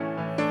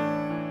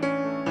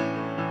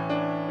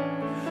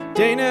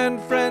Dana and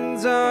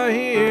friends are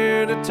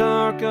here to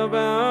talk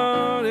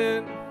about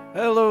it.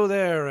 Hello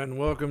there, and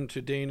welcome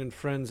to Dane and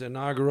Friends'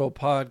 inaugural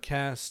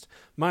podcast.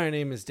 My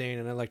name is Dane,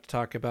 and I like to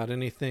talk about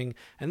anything.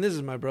 And this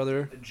is my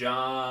brother,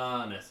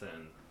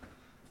 Jonathan.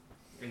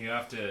 You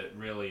have to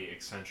really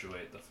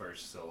accentuate the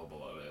first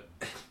syllable of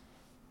it.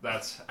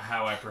 That's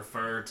how I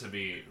prefer to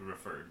be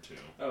referred to.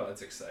 Oh,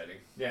 that's exciting.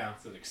 Yeah.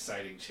 It's an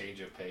exciting change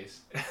of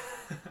pace.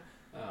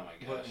 Oh my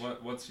gosh.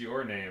 What's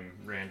your name,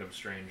 random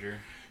stranger?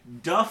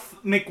 Duff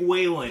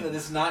McWhalen. That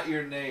is not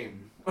your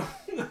name.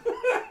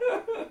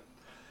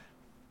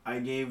 I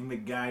gave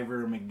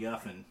MacGyver a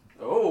MacGuffin.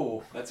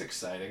 Oh, that's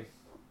exciting.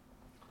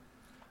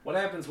 What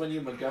happens when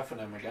you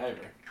MacGuffin a MacGyver?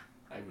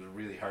 That was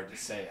really hard to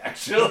say,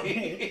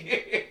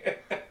 actually.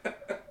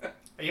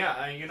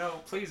 Yeah,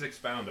 please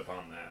expound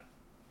upon that.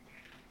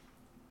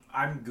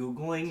 I'm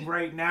Googling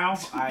right now.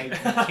 I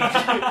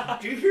can't.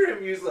 Do you hear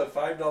him use the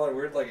 $5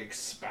 word like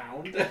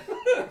expound?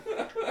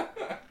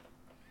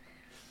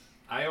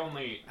 I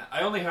only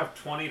have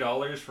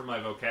 $20 for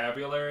my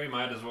vocabulary.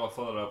 Might as well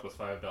fill it up with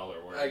 $5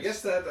 words. I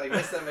guess that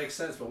makes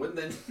sense, but wouldn't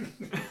then?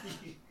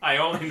 I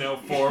only know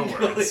 4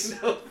 words.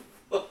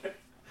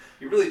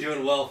 You're really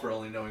doing well for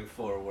only knowing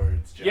 4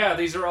 words, John. Yeah,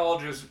 these are all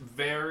just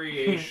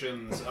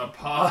variations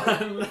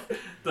upon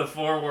the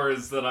 4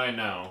 words that I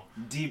know.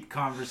 Deep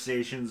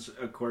conversations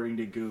according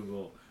to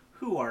Google.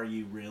 Who are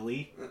you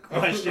really?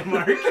 Question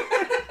mark.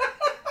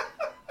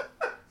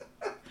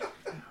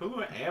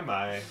 Who am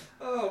I?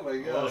 Oh my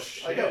gosh. Oh,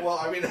 shit.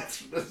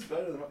 That's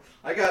better than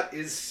I got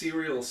is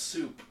cereal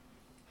soup.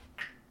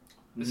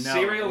 No.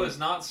 Cereal is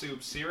not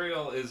soup.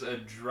 Cereal is a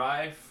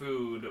dry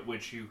food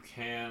which you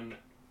can...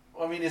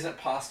 Isn't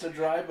pasta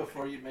dry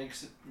before you make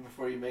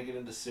it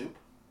into soup?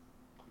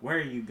 Where are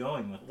you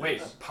going with this?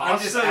 Wait, I'm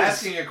pasta just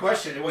asking a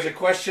question. It was a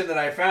question that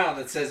I found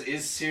that says,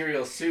 "Is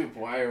cereal soup?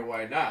 Why or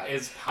why not?"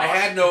 Is I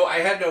had no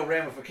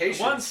ramifications.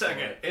 One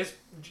second.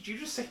 Did you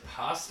just say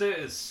pasta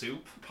is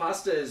soup?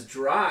 Pasta is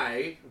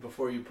dry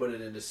before you put it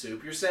into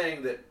soup. You're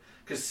saying that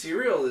because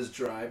cereal is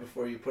dry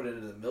before you put it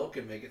into the milk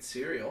and make it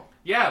cereal.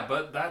 Yeah,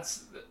 but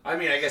that's... I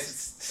guess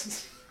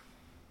it's...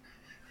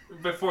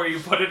 Before you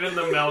put it in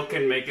the milk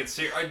and make it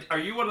cereal. Are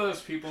you one of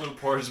those people who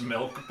pours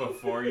milk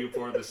before you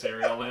pour the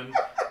cereal in?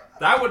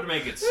 That would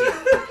make it soup.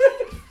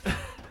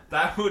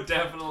 That would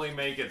definitely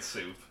make it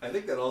soup. I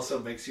think that also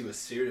makes you a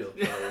serial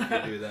killer if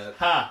you do that.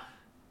 Ha!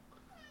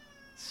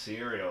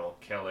 Serial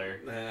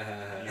killer.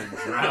 You're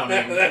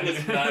drowning. That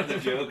was not the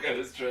joke I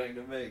was trying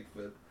to make,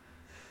 but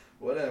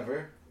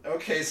whatever.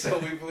 Okay, so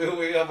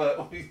we have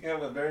a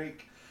very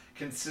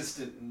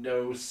consistent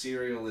no,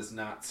 cereal is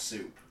not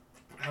soup.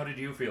 How did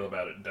you feel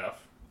about it,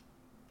 Duff?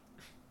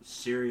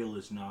 Cereal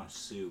is not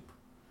soup.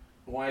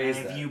 Why And is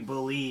if that? you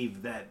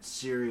believe that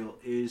cereal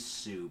is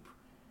soup,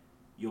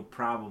 you'll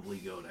probably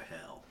go to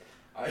hell.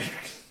 I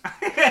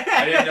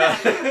didn't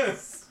know.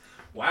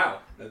 Wow,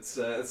 that's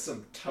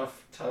some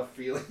tough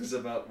feelings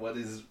about what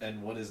is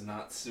and what is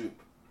not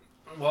soup.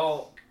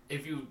 Well,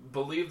 if you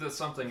believe that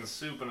something is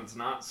soup and it's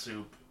not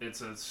soup,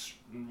 it's a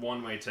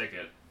one-way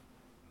ticket.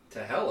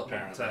 To hell,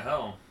 apparently. To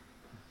hell.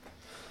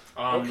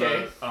 On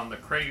the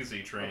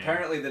crazy train.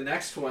 Apparently, the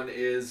next one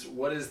is,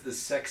 what is the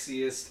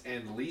sexiest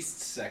and least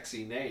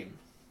sexy name?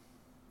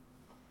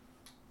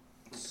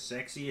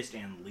 Sexiest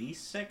and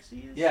least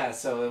sexiest? Yeah,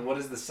 so what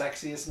is the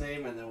sexiest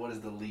name, and then what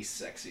is the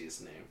least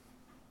sexiest name?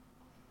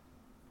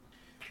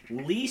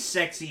 Least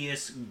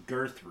sexiest,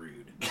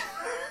 Gertrude.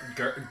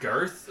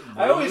 Girth?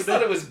 I always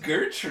thought it was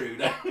Gertrude.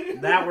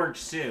 That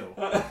works too.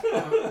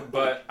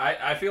 But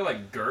I feel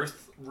like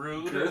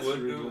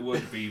Girthrude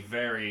would be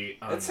very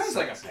unsexy. That sounds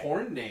like a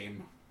porn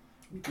name.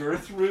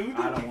 Girthrude?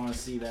 I don't want to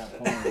see that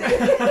porn.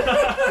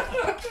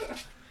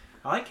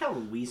 I like how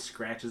Louise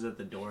scratches at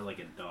the door like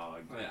a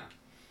dog. Oh, yeah.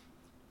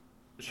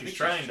 She's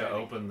trying to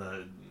open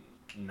the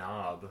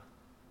knob.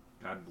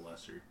 God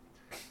bless her.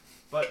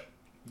 But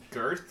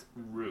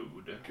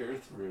Girthrude.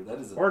 Gertrude, that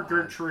is Or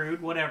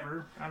Gertrude,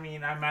 whatever. I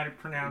mean, I might have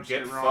pronounced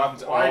Get it wrong.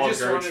 fucked Well, I all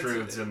just wanted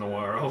Gertrudes to- in the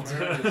world.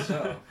 Apparently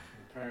so.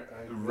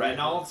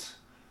 Renault?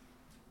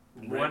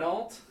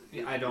 Renault?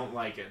 I don't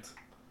like it.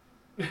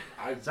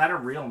 Is that a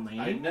real name?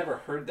 I've never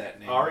heard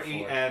that name before.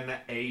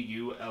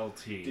 Renault.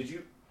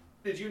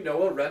 Did you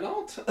know a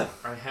Renault?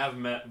 I have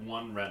met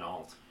one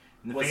Renault.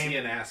 Was he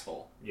an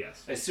asshole?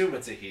 Yes. I assume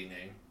it's a he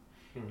name.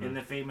 In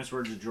the famous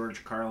words of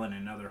George Carlin,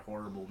 another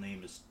horrible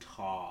name is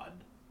Todd.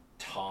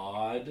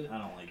 Todd? I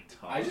don't like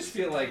Todd. I just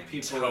feel like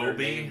people that are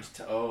Toby? named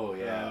oh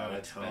yeah,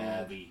 that's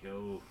bad. Toby.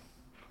 Oh.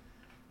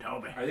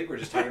 Toby. I think we're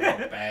just talking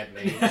about bad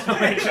names.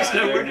 We're just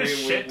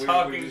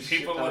shit-talking we're just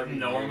people with shit-talking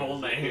normal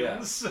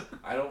names. names. Yeah.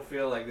 I don't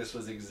feel like this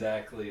was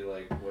exactly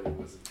like what it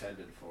was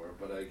intended for,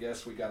 but I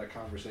guess we got a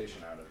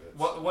conversation out of it.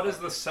 What is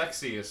the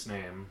sexiest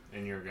name,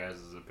 in your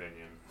guys'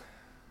 opinion?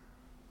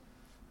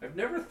 I've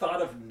never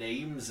thought of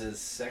names as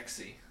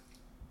sexy.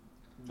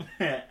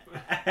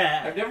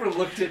 I've I've never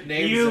looked at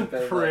names You and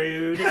been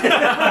prude. Have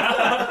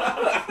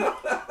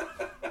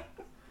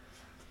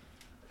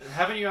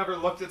haven't you ever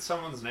looked at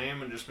someone's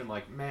name and just been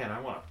like, man, I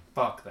want to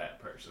fuck that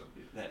person.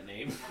 That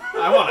name.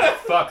 I want to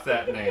fuck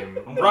that name.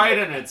 Right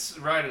in its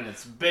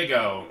big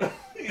O.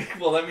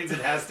 Well, that means it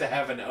has to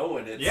have an O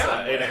in it. Yeah,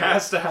 somewhere. it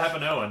has to have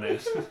an O in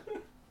it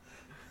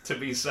to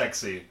be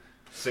sexy.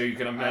 So you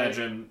can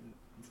imagine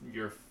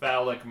your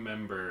phallic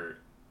member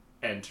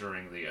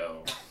entering the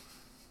O.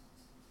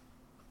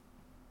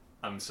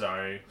 I'm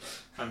sorry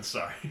for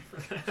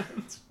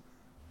that.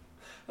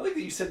 I like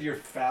that you said your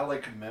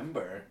phallic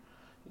member.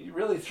 You're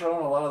really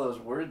throwing a lot of those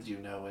words you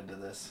know into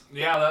this.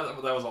 Yeah,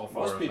 that was all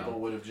four Most of people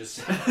them. would have just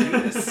said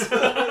penis.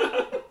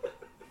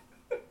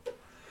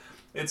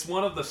 It's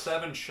one of the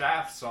 7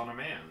 shafts on a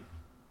man.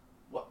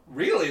 What?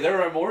 Really?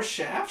 There are more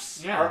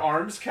shafts? Yeah. Are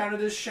arms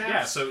counted as shafts?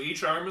 Yeah, so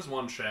each arm is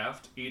one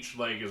shaft, each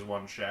leg is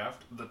one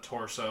shaft, the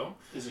torso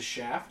Is a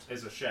shaft?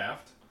 is a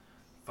shaft.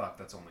 Fuck,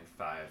 that's only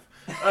 5.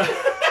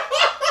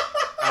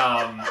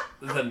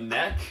 The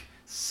neck,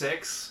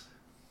 6.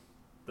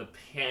 The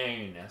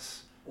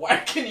penis. Why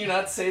can you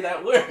not say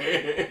that word?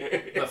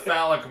 The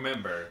phallic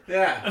member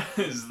Yeah.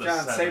 is the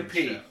John, say 7th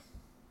P. shaft.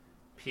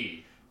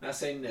 P. Now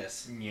say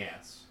nis.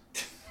 Yes.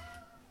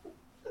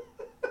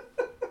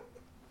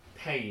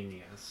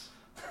 Penis.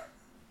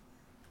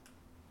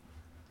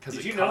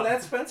 Did you know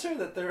that, Spencer?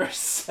 That there are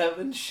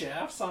 7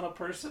 shafts on a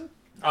person?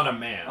 On a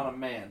man. On a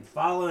man.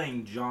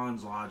 Following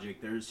John's logic,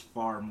 there's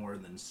far more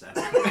than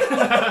 7.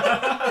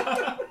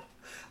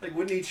 Like,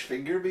 wouldn't each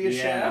finger be a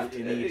shaft?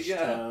 In each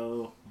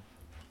toe,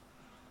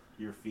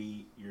 your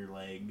feet, your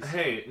legs.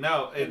 Hey,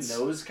 no, His it's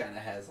nose kind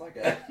of has like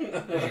a...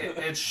 it's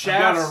I've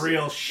shafts. got a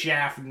real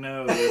shaft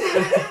nose.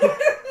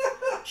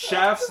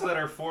 Shafts that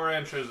are 4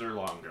 inches or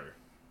longer.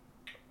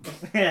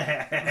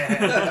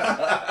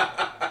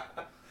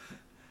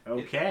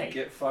 Okay.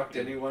 Get fucked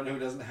anyone who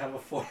doesn't have a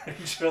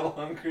 4-inch or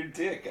longer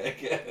dick, I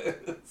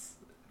guess.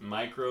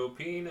 Micro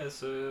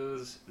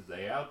penises.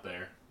 They out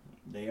there.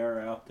 They are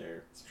out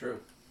there. It's true.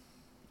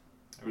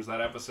 There was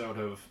that episode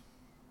of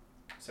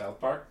South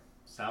Park?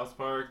 South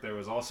Park. There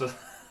was also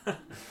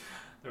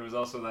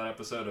that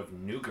episode of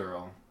New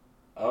Girl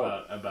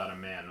Oh, about a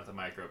man with a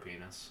micro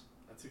penis,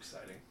 that's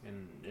exciting.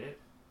 and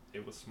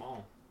it was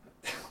small.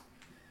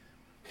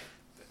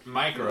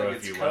 Micro, like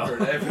if you covered.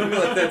 will. I feel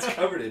like that's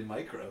covered in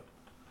micro.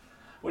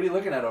 What are you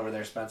looking at over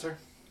there, Spencer?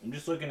 I'm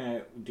just looking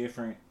at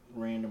different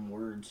random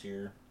words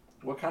here.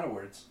 What kind of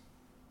words?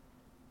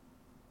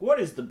 What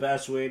is the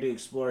best way to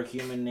explore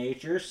human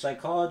nature?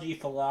 Psychology,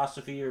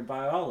 philosophy, or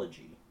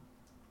biology?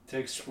 To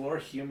explore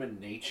human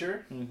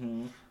nature?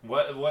 Mm-hmm.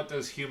 What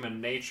does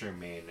human nature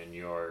mean in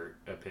your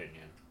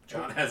opinion?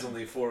 John has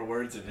only 4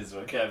 words in his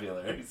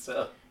vocabulary,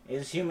 so...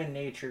 Is human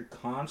nature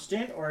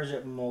constant, or is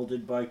it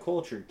molded by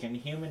culture? Can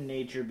human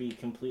nature be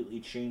completely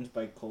changed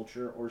by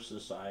culture or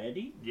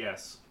society?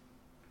 Yes.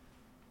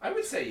 I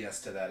would say yes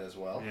to that as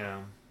well. Yeah.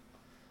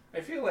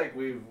 I feel like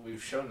we've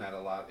shown that a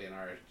lot in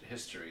our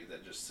history,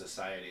 that just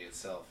society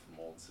itself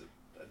molds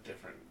a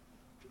different...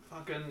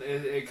 Fucking,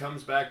 it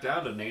comes back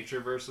down to nature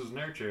versus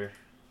nurture.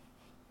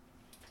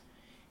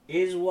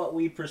 Is what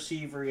we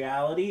perceive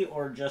reality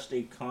or just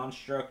a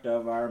construct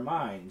of our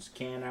minds?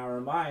 Can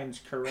our minds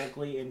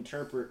correctly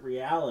interpret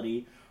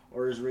reality,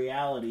 or is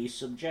reality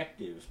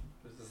subjective?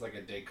 Is this like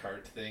a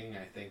Descartes thing?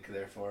 I think,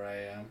 therefore I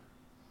am.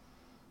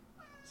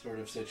 Sort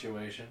of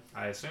situation.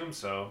 I assume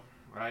so.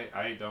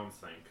 I don't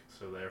think,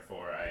 so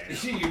therefore I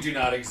am. You do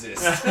not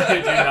exist.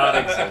 I do not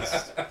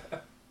exist.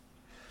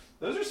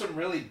 Those are some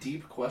really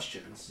deep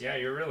questions. Yeah,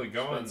 you're really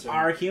going. Spencer.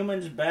 Are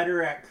humans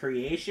better at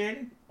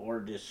creation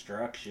or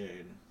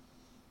destruction?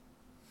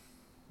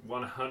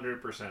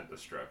 100%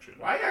 destruction.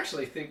 Well, I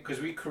actually think,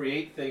 because we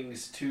create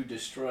things to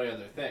destroy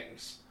other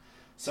things.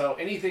 So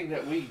anything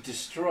that we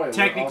destroy,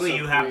 Technically, we're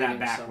you also have that creating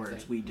backwards.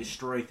 something. We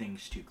destroy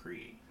things to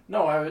create,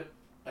 No,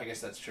 I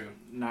guess that's true.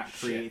 not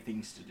create Shit.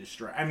 things to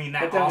destroy. I mean, But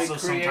that then we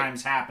also create-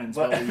 sometimes happens,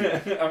 But but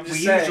we I'm just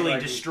we saying, usually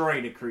like,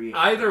 destroy to create.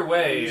 Either we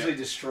way, usually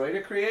destroy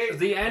to create.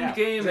 the end Yeah.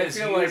 game 'Cause I is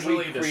feel like usually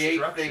we create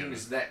destruction.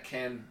 things that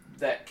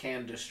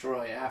can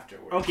destroy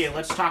afterwards. Okay,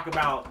 let's talk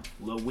about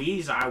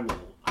Louise. I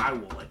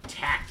will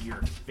attack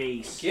your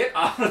face. Get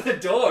out of the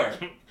door.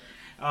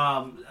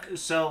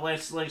 So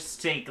let's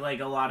take like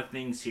a lot of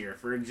things here.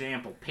 For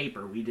example,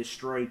 paper. We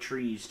destroy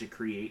trees to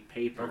create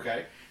paper.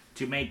 Okay.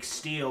 To make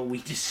steel, we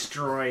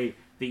destroy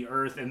the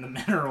earth and the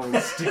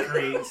minerals to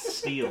create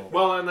steel.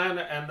 Well, and then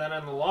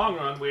in the long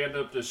run, we end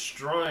up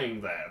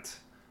destroying that.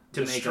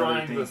 To make other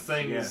destroying the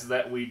things, things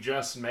that we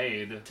just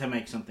made to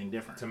make something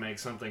different. to make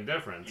something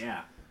different.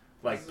 Yeah.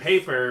 Like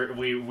paper,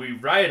 we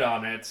write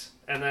on it,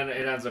 and then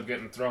it ends up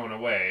getting thrown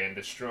away and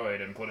destroyed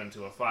and put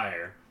into a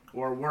fire.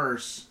 Or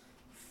worse,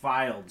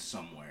 filed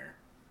somewhere.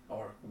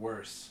 Or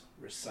worse,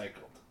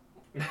 recycled.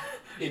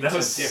 Into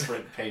Those-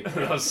 different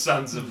paper. Those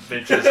sons of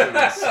bitches who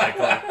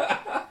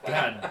recycle.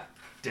 God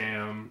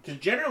damn. Because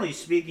generally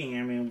speaking,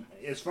 I mean,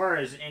 as far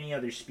as any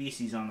other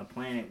species on the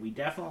planet, we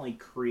definitely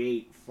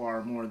create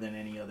far more than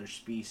any other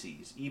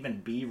species.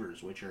 Even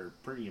beavers, which are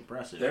pretty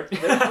impressive. They're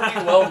pretty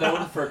well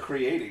known for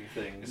creating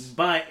things.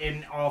 But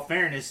in all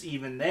fairness,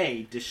 even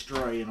they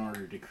destroy in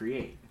order to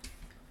create.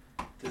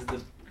 Does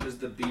the Does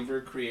the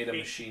beaver create a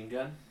machine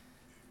gun?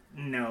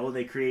 No,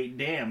 they create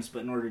dams,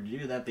 but in order to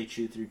do that, they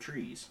chew through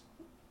trees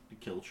to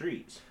kill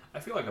trees. I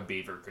feel like a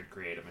beaver could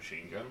create a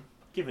machine gun.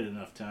 Give it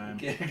enough time.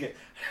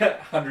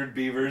 100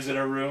 beavers in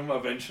a room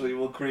eventually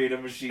will create a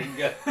machine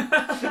gun.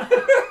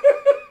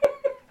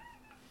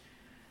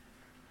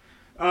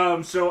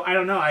 So I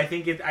don't know. I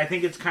think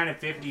it's kind of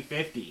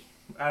 50-50.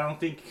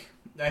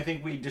 I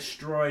think we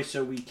destroy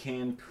so we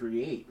can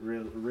create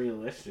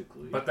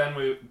realistically. But then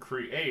we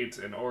create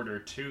in order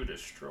to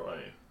destroy.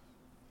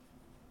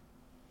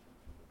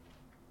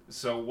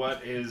 So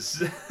what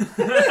is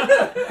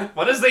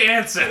what is the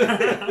answer?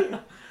 I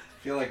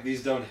feel like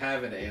these don't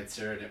have an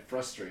answer, and it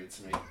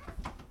frustrates me.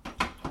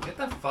 Get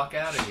the fuck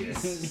out of here.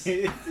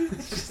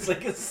 It's just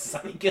like a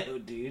psycho,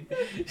 dude.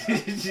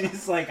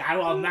 She's like, I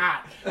will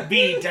not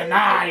be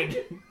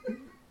denied.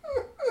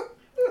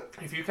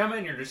 If you come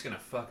in, you're just gonna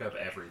fuck up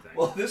everything.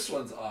 Well, this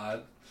one's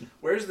odd.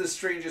 Where's the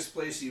strangest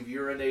place you've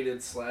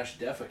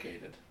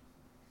urinated/defecated?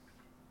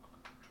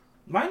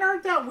 Mine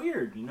aren't that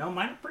weird, you know?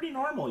 Mine are pretty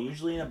normal.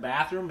 Usually in a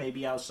bathroom,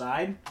 maybe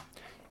outside.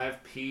 I've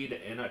peed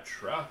in a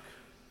truck.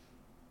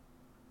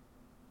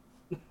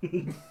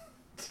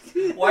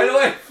 Why do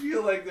I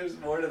feel like there's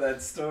more to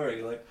that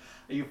story? Like,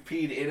 you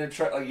peed in a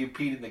truck, like you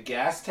peed in the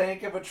gas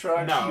tank of a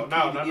truck? No, you no,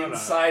 peed no, no,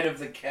 inside of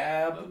the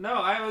cab? No,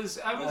 I was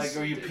Like,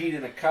 or you peed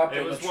in a cup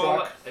in the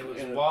truck?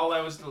 While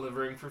I was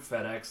delivering for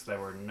FedEx. There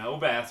were no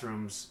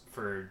bathrooms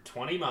for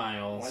 20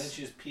 miles. Why didn't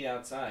you just pee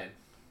outside?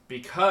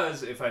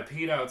 Because if I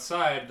peed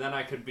outside, then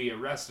I could be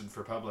arrested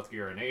for public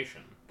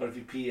urination. But if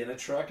you pee in a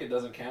truck, it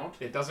doesn't count?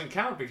 It doesn't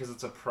count because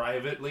it's a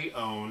privately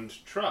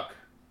owned truck.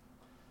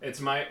 It's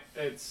my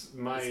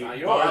not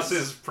yours.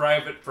 boss's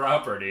private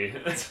property.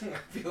 I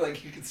feel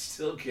like you could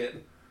still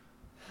get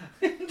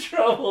in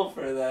trouble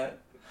for that.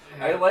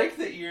 Yeah. I like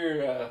that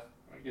you're, I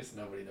guess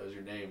nobody knows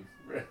your name,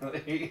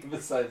 really,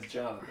 besides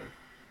Jonathan.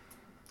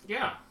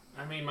 Yeah.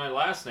 I mean, my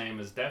last name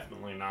is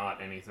definitely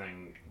not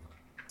anything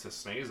to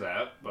sneeze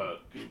at,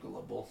 but...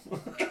 Googleable.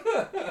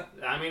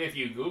 I mean, if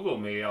you Google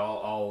me,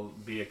 I'll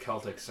be a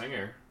Celtic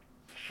singer.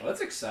 Well,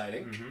 that's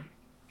exciting. Mm-hmm.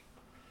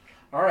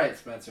 All right,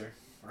 Spencer.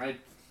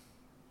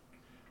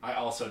 I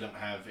also don't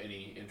have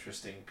any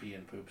interesting pee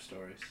and poop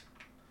stories.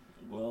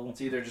 Well, It's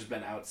either just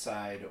been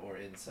outside or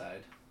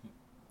inside.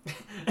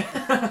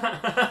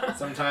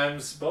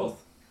 Sometimes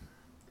both.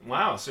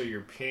 Wow, so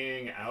you're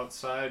peeing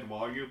outside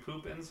while you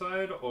poop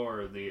inside,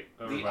 or the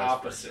vice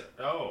opposite.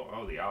 versa?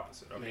 Oh, the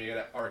opposite. I mean, Okay. you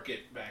gotta arc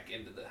it back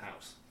into the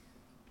house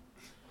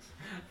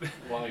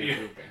while you're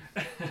pooping.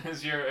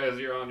 As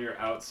you're on your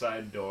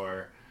outside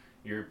door,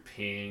 you're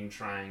peeing,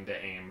 trying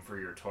to aim for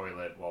your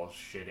toilet while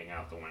shitting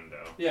out the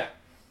window. Yeah.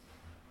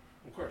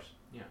 Of course.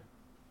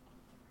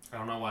 I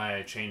don't know why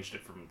I changed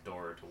it from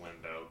door to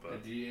window, but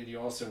And you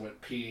also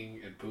went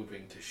peeing and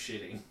pooping to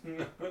shitting.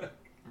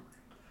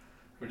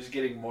 We're just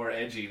getting more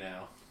edgy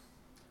now.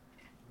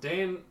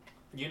 Dane,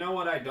 you know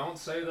what I don't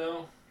say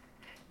though?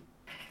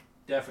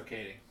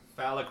 Defecating.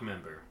 Phallic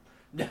member.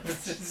 No,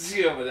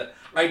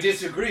 I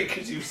disagree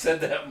because you've said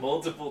that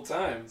multiple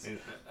times. And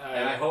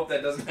I hope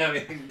that doesn't have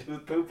anything to do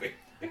with pooping.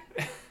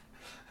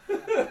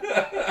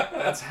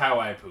 That's how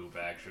I poop,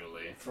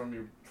 actually. From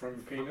your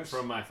penis?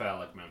 From my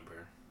phallic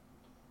member.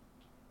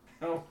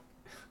 Oh.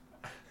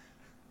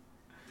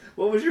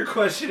 What was your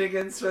question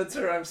again,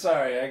 Spencer? I'm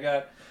sorry. I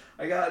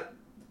got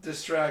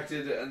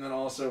distracted, and then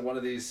also one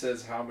of these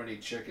says, how many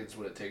chickens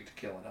would it take to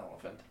kill an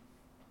elephant?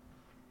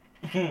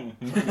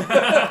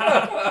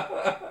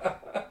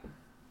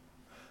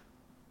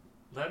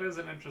 That is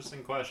an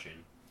interesting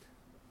question.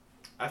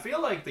 I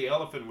feel like the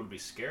elephant would be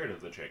scared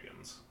of the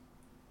chickens.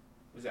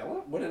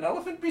 Would an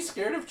elephant be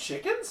scared of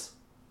chickens?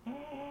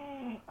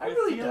 I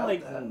really feel doubt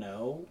like that.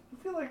 no. I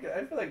feel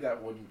like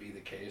that wouldn't be the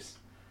case.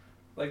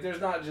 Like, there's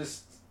not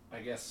just, I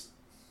guess,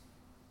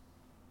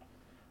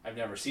 I've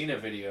never seen a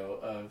video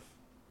of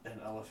an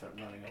elephant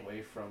running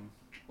away from,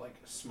 like,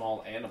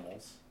 small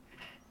animals.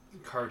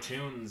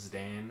 Cartoons,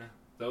 Dan.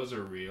 Those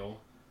are real.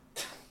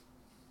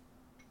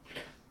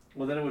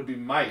 Well, then it would be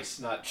mice,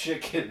 not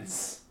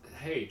chickens.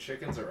 Hey,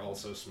 chickens are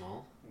also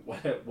small.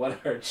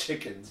 What are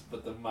chickens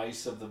but the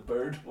mice of the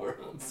bird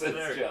world,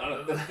 says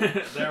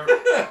Jonathan.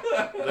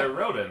 They're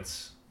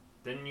rodents.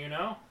 Didn't you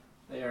know?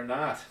 They are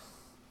not.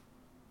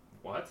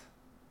 What?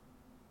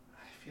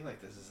 I feel like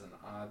this is an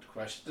odd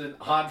question. An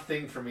odd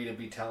thing for me to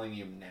be telling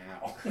you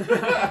now.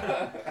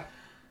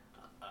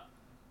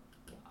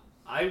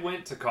 I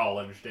went to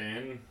college,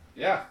 Dan.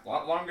 Yeah, a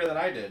lot longer than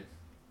I did.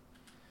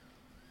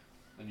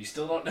 And you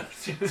still don't know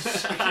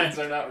chickens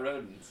are not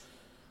rodents.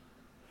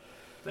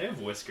 They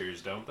have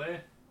whiskers, don't they?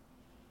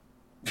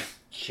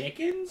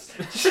 Chickens?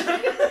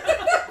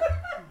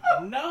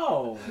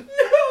 No.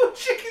 No,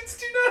 chickens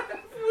do not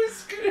have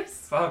whiskers.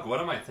 Fuck, what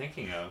am I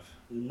thinking of?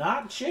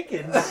 Not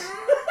chickens.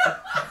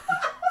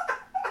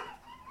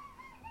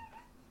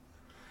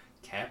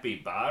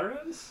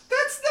 Capybaras?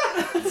 That's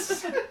not.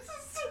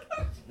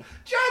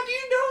 John, do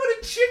you know what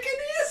a chicken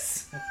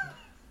is?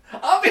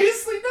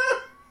 Obviously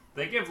not.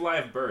 They give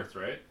live birth,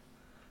 right?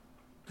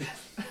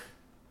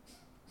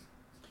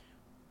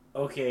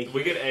 Okay.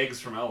 We get eggs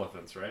from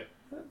elephants, right?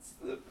 That's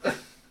the...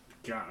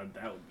 God,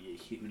 that would be a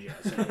huge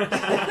ass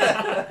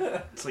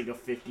egg. It's like a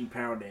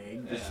 50-pound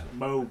egg. Just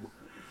boom.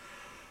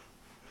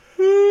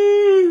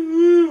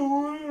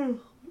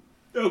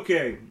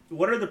 Okay,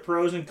 what are the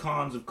pros and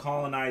cons of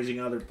colonizing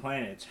other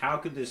planets? How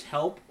could this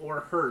help or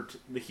hurt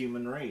the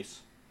human race?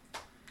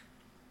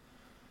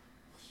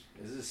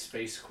 This is a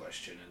space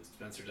question, and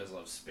Spencer does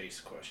love space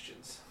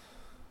questions.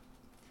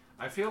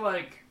 I feel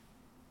like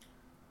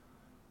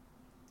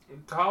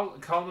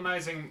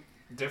colonizing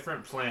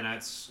different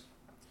planets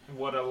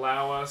would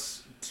allow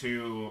us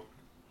to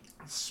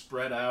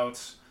spread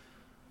out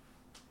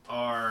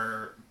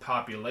our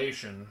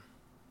population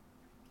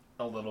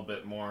a little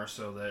bit more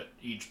so that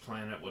each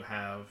planet would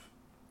have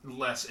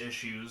less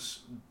issues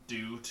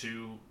due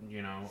to,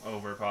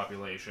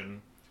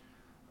 overpopulation.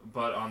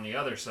 But on the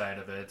other side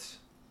of it,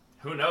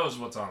 who knows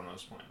what's on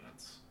those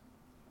planets?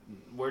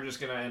 We're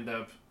just going to end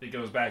up, it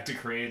goes back to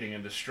creating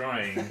and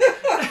destroying.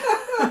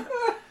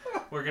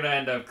 We're going to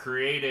end up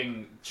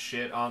creating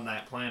shit on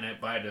that planet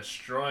by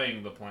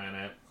destroying the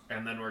planet,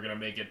 and then we're going to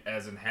make it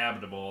as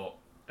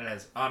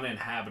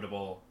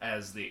uninhabitable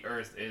as the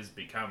Earth is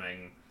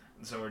becoming.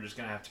 And so we're just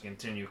going to have to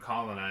continue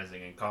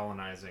colonizing and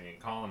colonizing and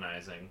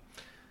colonizing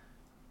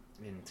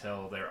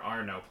until there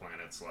are no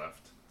planets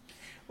left.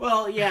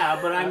 Well, yeah,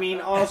 but I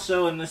mean,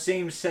 also in the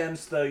same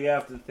sense, though, you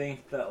have to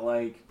think that,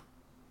 like,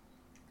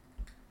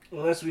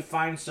 unless we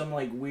find some,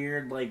 like,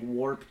 weird, like,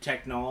 warp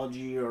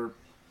technology or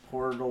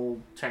portal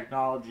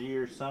technology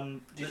or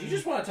some... Did you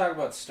just want to talk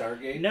about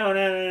Stargate?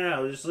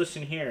 No. Just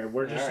listen here.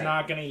 We're just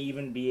not going to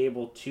even be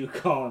able to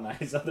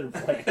colonize other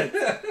planets.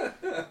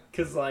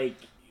 Because, like,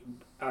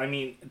 I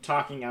mean,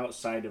 talking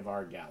outside of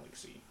our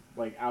galaxy,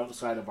 like,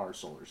 outside of our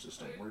solar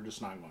system, we're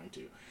just not going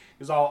to.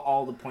 Because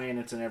all the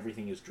planets and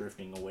everything is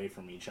drifting away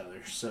from each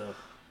other. So,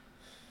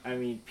 I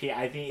mean,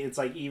 I think it's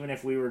like, even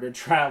if we were to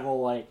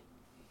travel, like,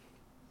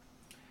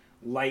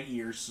 light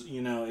years,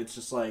 it's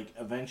just like,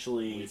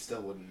 eventually... We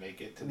still wouldn't make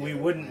it to the We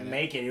other wouldn't planet.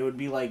 make it. It would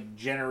be like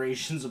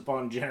generations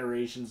upon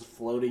generations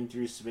floating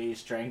through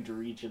space trying to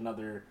reach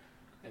another...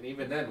 And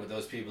even then, would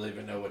those people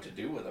even know what to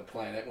do with a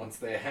planet once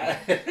they had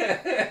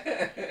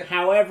it?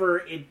 However,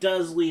 it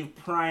does leave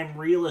prime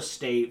real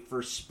estate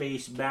for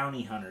space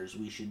bounty hunters.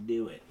 We should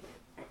do it.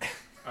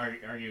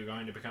 Are you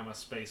going to become a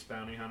space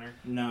bounty hunter?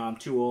 No, I'm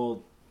too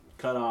old.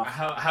 Cut off.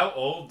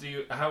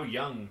 How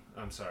young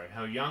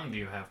do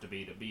you have to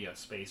be a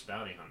space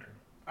bounty hunter?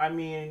 I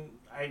mean,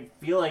 I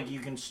feel like you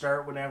can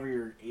start whenever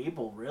you're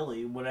able,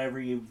 really. Whenever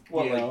you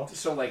know.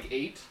 Like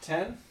 8,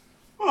 10?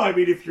 Well, I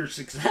mean, if you're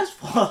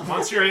successful.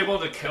 Once you're able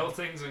to kill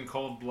things in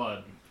cold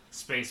blood,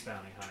 space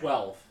bounty hunter.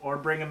 12. Or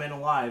bring them in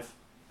alive.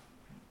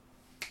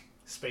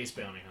 Space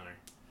bounty hunter.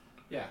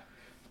 Yeah.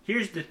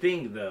 Here's the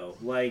thing, though.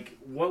 Like,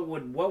 what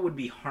would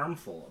be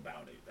harmful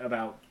about it?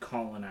 About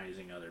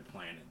colonizing other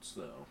planets,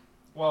 though?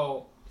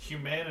 Well,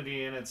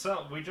 humanity in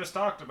itself, we just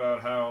talked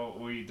about how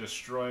we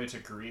destroy to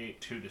create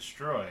to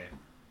destroy.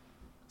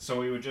 So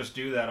we would just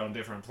do that on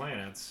different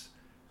planets.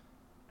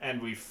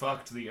 And we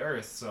fucked the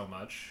Earth so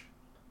much,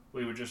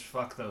 we would just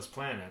fuck those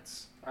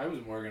planets. I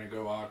was more going to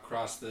go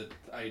across the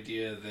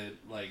idea that,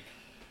 like,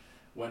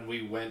 when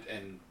we went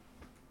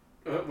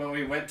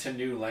to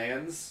new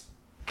lands,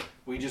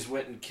 we just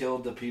went and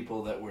killed the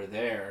people that were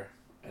there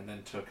and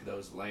then took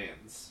those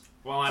lands.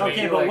 Well, I mean...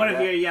 Okay, but what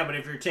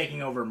if you're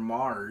taking over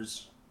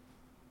Mars?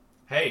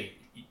 Hey,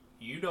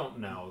 you don't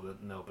know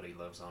that nobody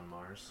lives on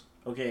Mars.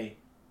 Okay.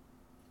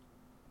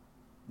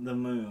 The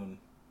moon.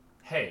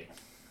 Hey,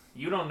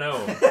 you don't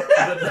know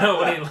that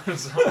nobody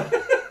lives on...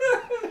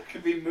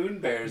 Could be moon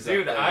bears.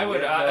 Dude, up there. I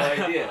would. We have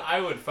no idea. I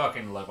would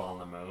fucking live on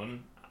the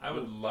moon. I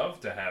would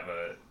love to have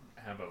a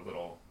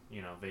little,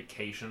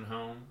 vacation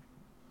home.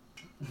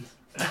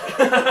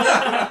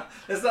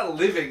 That's not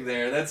living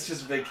there. That's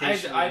just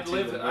vacation. I'd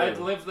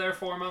live there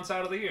 4 months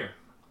out of the year.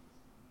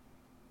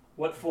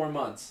 What 4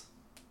 months?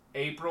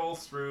 April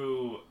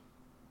through.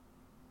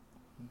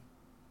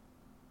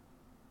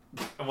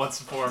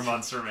 What's 4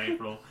 months from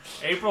April?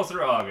 April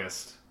through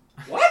August.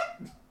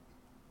 What?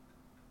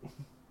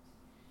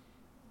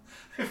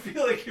 I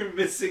feel like you're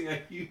missing a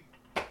huge...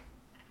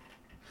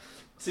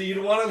 So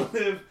you'd want to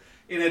live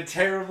in a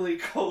terribly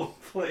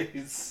cold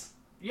place.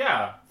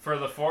 Yeah, for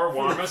the 4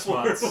 warmest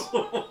months.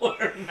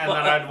 And then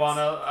I'd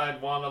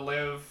wanna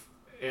live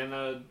in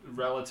a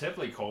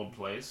relatively cold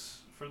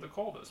place for the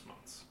coldest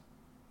months.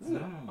 This is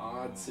an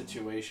odd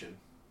situation.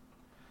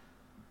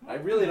 I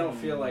really don't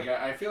feel like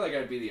I feel like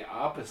I'd be the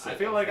opposite. I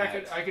feel of like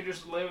that. I could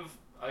just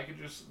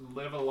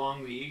live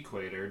along the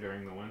equator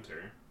during the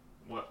winter.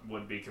 What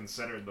would be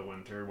considered the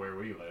winter where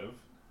we live.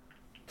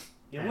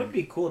 It would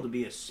be cool to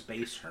be a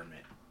space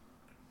hermit.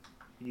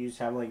 You just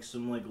have like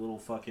some like little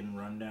fucking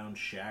rundown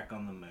shack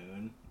on the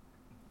moon.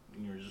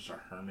 And you're just a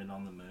hermit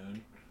on the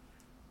moon.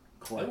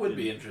 That would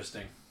be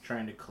interesting.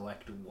 Trying to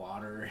collect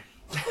water.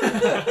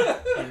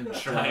 And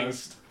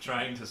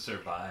trying to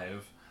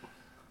survive.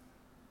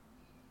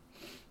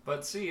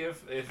 But see,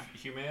 if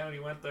humanity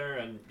went there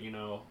and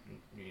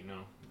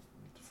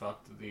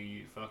fucked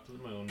the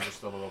moon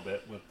just a little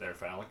bit with their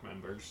phallic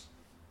members.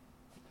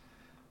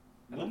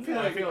 I don't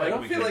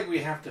feel like we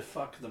have to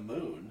fuck the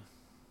moon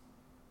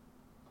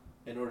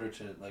in order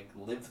to like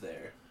live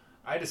there.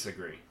 I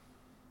disagree.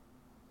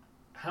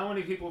 How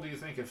many people do you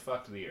think have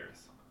fucked the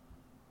Earth?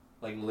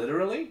 Like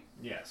literally?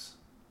 Yes.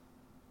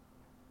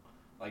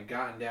 Like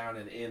gotten down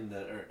and in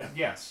the Earth?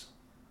 Yes.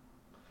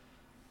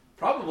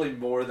 Probably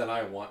more than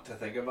I want to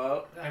think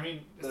about. I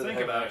mean,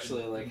 think about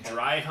actually, it. like,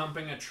 dry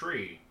humping a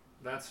tree.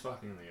 That's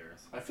fucking the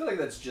Earth. I feel like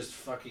that's just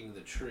fucking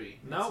the tree.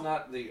 No. It's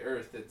not the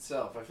Earth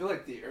itself. I feel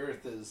like the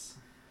Earth is...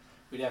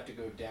 We'd have to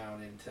go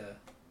down into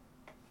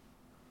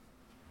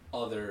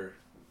other...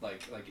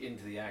 Like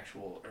into the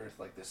actual Earth,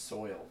 like the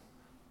soil.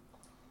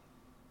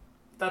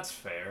 That's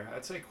fair.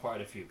 I'd say quite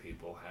a few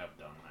people have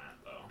done that,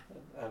 though.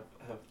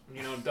 Have...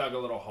 You know, dug a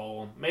little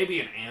hole. Maybe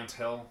an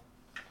anthill.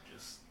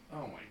 Just...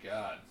 Oh my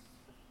god.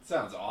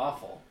 Sounds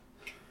awful.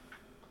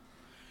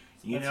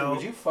 You Spencer, know,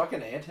 would you fuck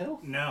an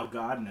anthill? No,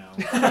 God, no.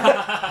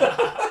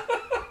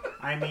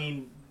 I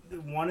mean,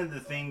 one of the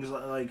things,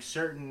 like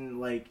certain,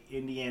 like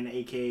Indian,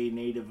 aka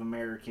Native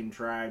American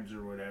tribes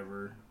or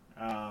whatever,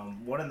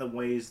 one of the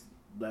ways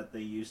that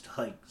they used to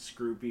like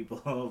screw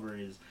people over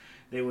is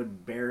they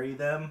would bury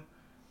them,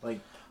 like,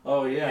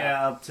 oh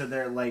yeah, up to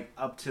their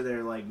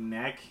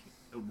neck,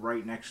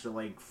 right next to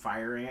like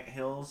fire ant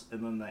hills,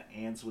 and then the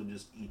ants would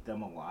just eat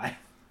them alive.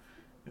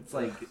 It's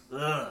like,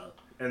 ugh.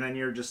 And then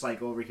you're just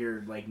like over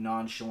here, like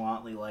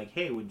nonchalantly, like,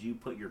 "Hey, would you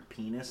put your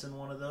penis in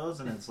one of those?"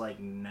 And it's like,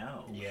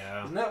 no.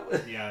 Yeah.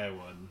 Yeah, I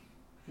would.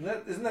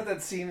 Isn't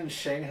that scene in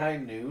Shanghai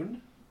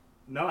Noon?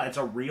 No, it's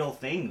a real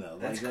thing though.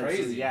 That's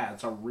crazy. Yeah,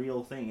 it's a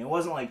real thing. It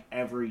wasn't like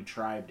every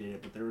tribe did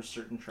it, but there were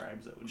certain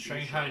tribes that would.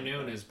 Shanghai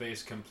Noon is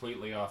based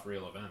completely off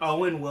real events.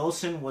 Owen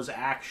Wilson was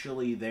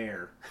actually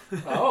there.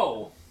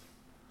 Oh.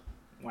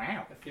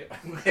 Wow.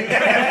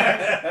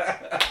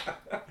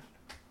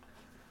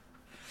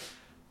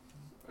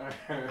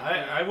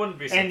 I wouldn't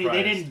be surprised. And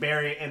they didn't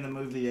bury in the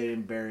movie. They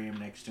didn't bury him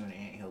next to an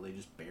anthill. They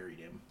just buried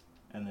him,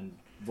 and then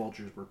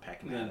vultures were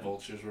pecking at him.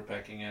 Vultures were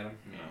pecking at him.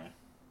 Yeah.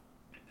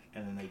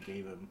 And then they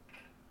gave him,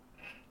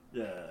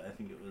 I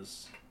think it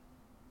was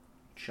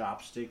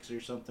chopsticks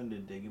or something to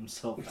dig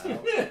himself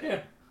out.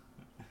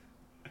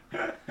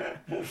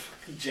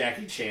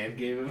 Jackie Chan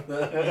gave him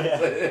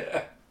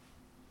the...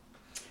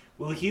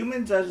 Will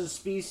humans as a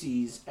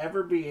species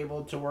ever be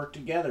able to work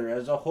together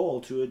as a whole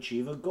to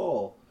achieve a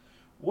goal?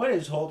 What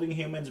is holding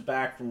humans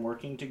back from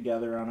working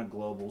together on a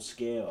global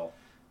scale?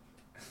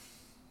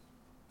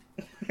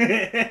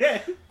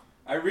 I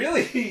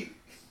really...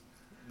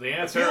 The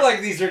answer... I feel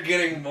like these are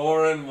getting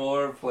more and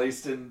more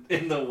placed in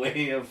the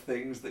way of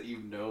things that you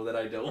know that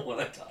I don't want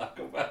to talk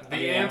about.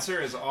 The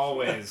answer is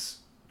always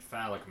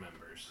phallic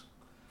members.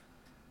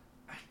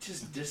 I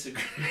just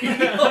disagree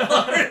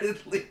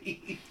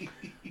wholeheartedly.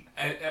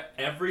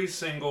 Every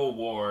single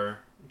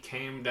war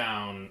came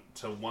down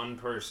to one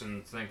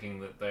person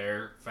thinking that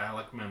their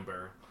phallic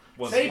member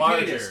was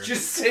larger. Penis.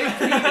 Just say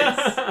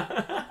penis.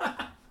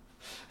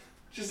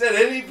 Just at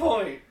any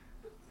point.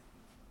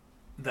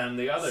 Than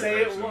the other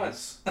say person's it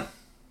once.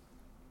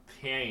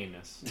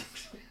 Penis.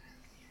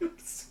 You're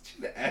such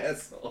an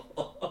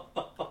asshole.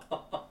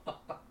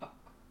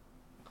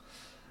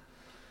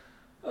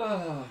 Oh,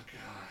 God.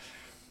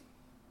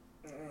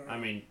 I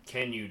mean,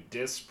 can you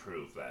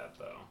disprove that,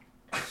 though?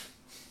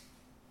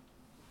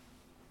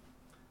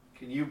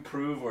 Can you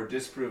prove or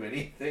disprove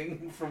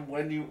anything from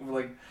when you,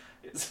 like,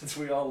 since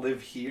we all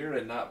live here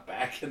and not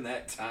back in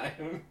that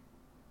time?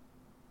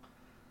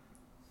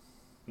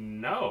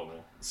 No.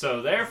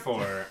 So,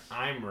 therefore,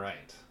 I'm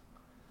right.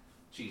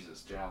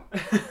 Jesus, John.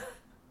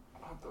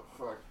 What the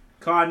fuck?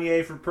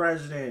 Kanye for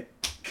president.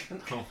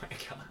 Oh my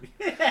god.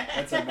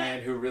 That's a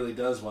man who really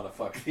does want to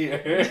fuck the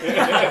earth.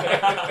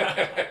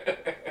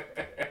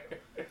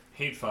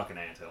 He'd fuck an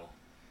anthill.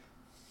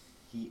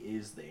 He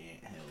is the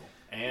anthill.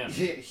 And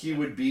he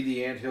would be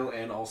the anthill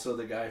and also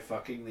the guy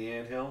fucking the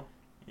anthill?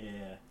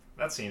 Yeah.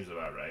 That seems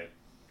about right.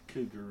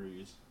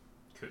 Kookaroos.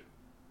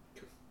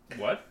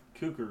 What?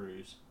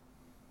 Kookaroos.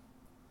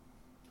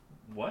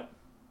 What?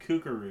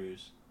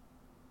 Kookaroos.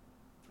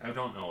 I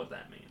don't know what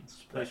that means.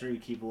 It's a place where you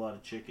keep a lot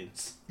of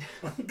chickens.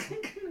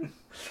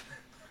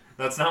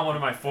 That's not one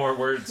of my 4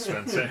 words,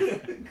 Spencer.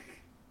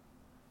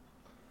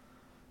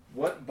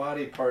 What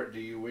body part do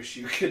you wish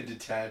you could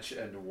detach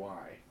and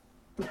why?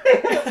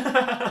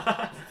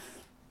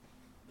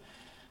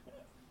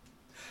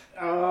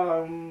 I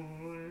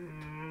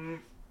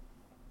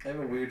have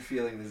a weird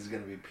feeling this is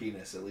going to be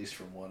penis, at least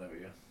from one of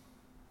you.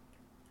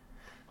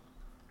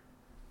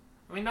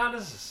 I mean, not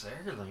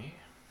necessarily.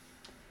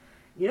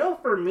 You know,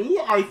 for me,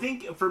 I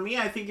think it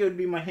would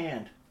be my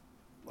hand.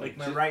 Like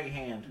my right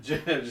hand.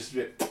 Just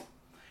be...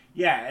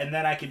 Yeah, and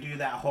then I could do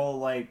that whole,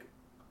 like,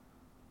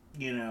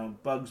 you know,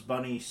 Bugs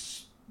Bunny,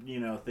 you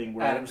know, thing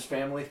where... Addams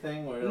Family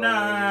thing? Where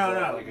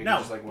No,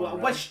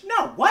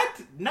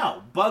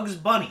 Bugs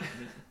Bunny.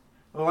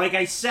 Like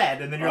I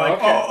said, and then you're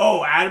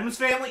Addams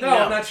Family? No,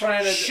 I'm not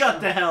trying to...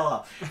 Shut the hell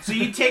up. So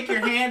you take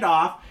your hand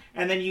off,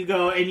 And then you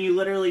go, and you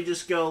literally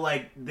just go,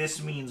 like,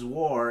 this means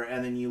war,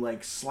 and then you,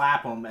 like,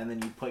 slap them, and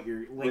then you put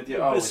your, like,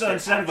 so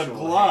instead of a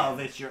glove,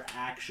 it's your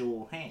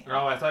actual hand.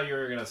 Oh, I thought you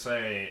were going to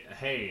say,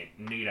 hey,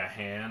 need a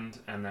hand,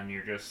 and then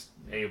you're just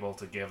able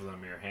to give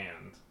them your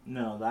hand.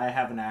 No, I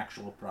have an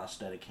actual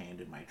prosthetic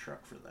hand in my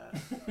truck for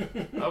that.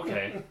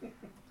 Okay.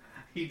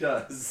 He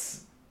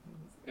does.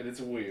 And it's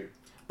weird.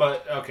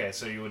 But, okay,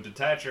 so you would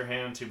detach your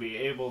hand to be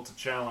able to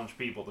challenge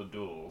people to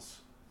duels.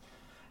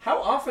 How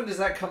often does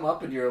that come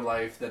up in your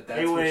life that's what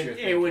you're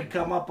thinking? It would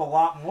come up a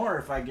lot more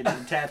if I could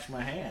detach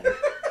my hand.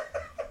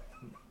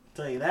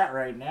 Tell you that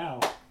right now.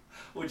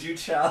 Would you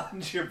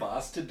challenge your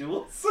boss to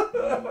duels?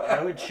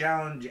 I would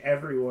challenge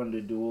everyone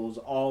to duels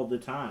all the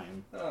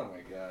time. Oh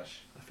my gosh.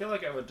 I feel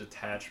like I would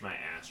detach my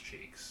ass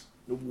cheeks.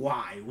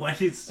 Why?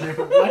 What is there?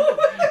 What?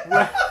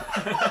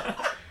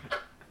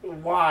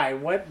 Why?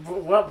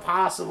 What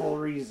possible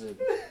reason?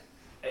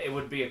 It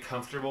would be a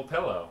comfortable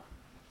pillow.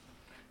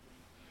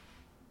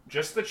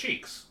 Just the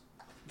cheeks.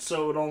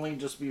 So it would only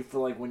just be for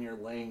like when you're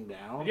laying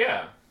down?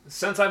 Yeah.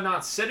 Since I'm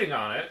not sitting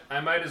on it, I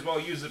might as well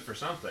use it for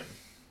something.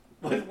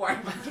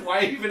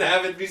 Why even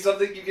have it be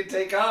something you can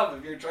take off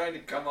if you're trying to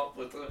come up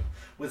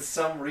with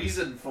some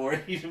reason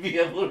for you to be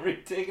able to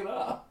take it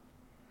off?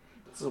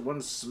 It's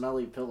one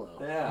smelly pillow.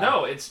 Yeah.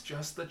 No, it's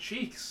just the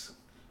cheeks.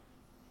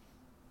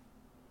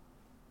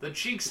 The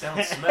cheeks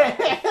don't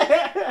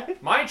smell.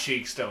 My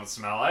cheeks don't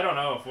smell. I don't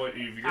know if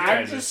your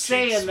guys' I'm just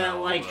saying that,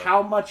 smell, like, but...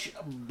 how much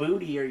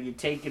booty are you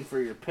taking for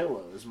your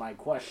pillow is my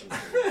question.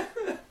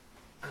 I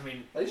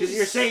mean... Because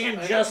you're saying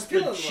just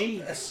the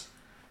cheeks,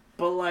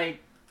 but,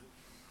 like,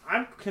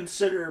 I'm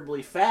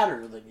considerably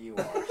fatter than you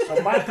are,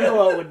 so my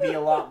pillow would be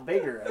a lot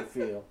bigger, I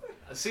feel.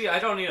 See, I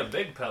don't need a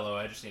big pillow,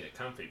 I just need a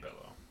comfy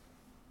pillow.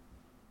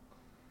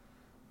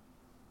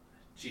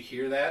 Did you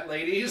hear that,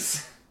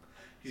 ladies?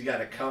 He's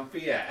got a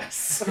comfy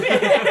ass.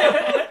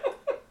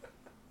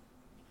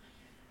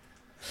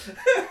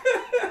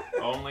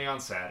 Only on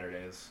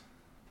Saturdays.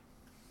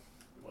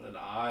 What an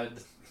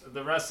odd...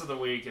 The rest of the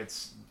week,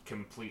 it's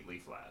completely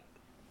flat.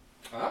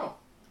 Oh.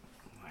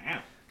 Wow.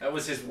 That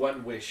was his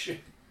one wish. Is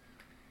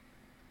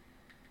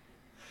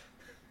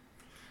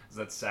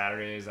that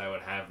Saturdays I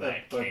would have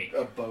that cake.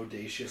 A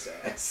bodacious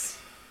ass.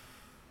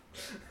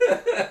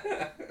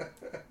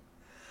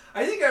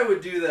 I think I would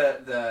do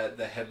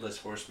the headless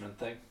horseman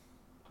thing.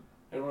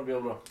 I don't want to be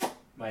able to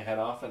my head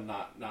off and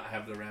not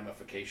have the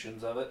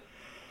ramifications of it.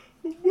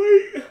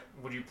 Wait.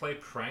 Would you play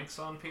pranks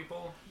on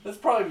people? That's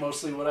probably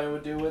mostly what I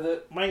would do with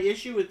it. My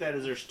issue with that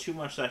is there's too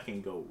much that can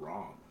go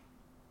wrong.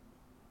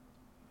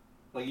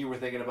 Like you were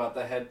thinking about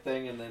the head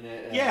thing and then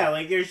it... Yeah,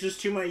 like there's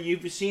just too much.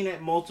 You've seen it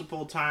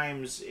multiple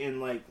times in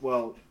like,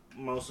 well,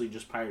 mostly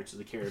just Pirates of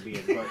the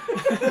Caribbean,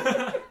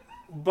 but...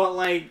 But,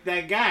 like,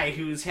 that guy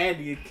whose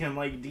head you can,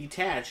 like,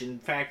 detach. In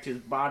fact, his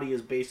body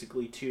is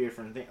basically two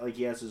different things. Like,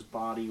 he has his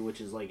body, which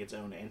is, like, its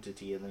own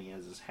entity, and then he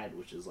has his head,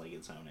 which is, like,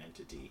 its own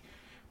entity.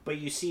 But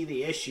you see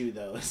the issue,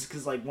 though, is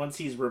because, like, once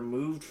he's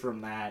removed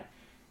from that,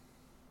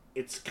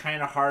 it's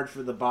kind of hard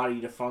for the body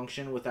to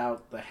function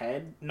without the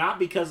head. Not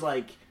because,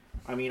 like,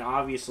 I mean,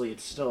 obviously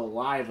it's still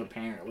alive,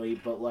 apparently,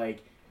 but,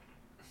 like,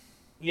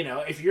 you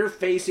know, if you're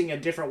facing a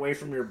different way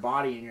from your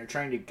body and you're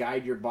trying to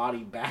guide your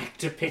body back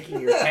to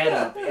picking your head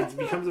up, it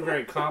becomes a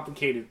very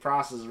complicated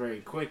process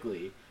very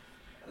quickly.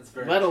 That's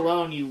very Let true.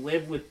 alone you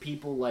live with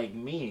people like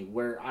me,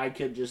 where I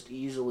could just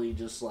easily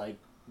just, like,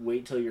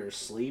 wait till you're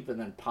asleep and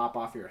then pop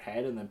off your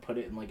head and then put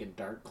it in, like, a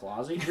dark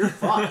closet. You're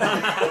fucked.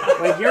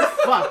 Like, you're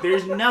fucked.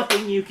 There's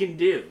nothing you can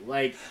do.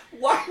 Like,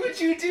 why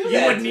would you do that?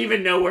 You wouldn't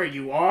even know where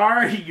you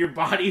are. Your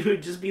body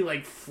would just be,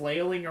 like,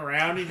 flailing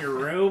around in your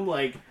room,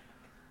 like...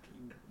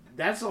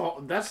 That's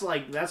all. That's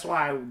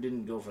why I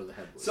didn't go for the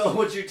headless. So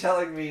what you're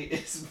telling me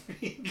is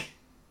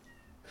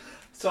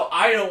so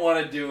I don't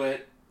want to do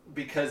it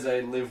because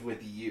I live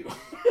with you.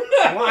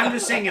 Well, I'm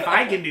just saying if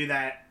I can do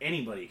that,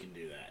 anybody can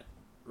do that,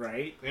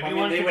 right? I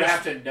mean, they would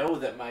have to know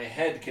that my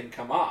head can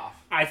come off.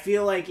 I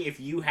feel like if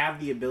you have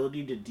the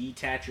ability to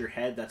detach your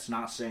head, that's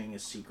not saying a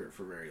secret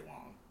for very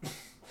long.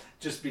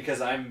 Just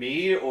because I'm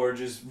me, or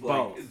just like,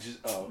 both?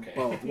 Oh, okay.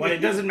 Both. Well, it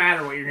doesn't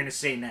matter what you're gonna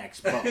say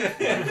next. Both.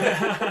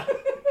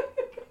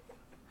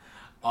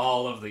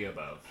 All of the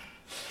above.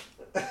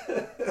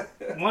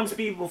 Once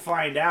people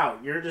find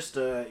out, you're just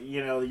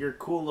your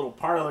cool little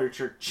parlor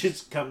trick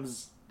just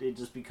becomes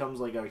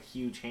like a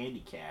huge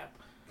handicap.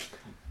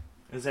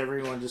 As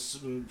everyone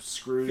just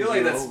screws you over. I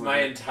feel like that's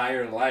my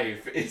entire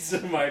life. Is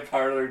my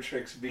parlor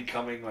tricks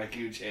becoming my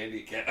huge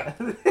handicap.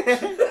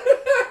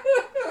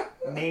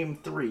 Name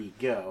 3,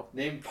 go.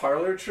 Name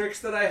parlor tricks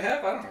that I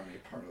have? I don't have any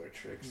parlor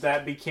tricks.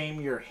 That became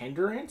your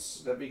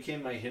hindrance? That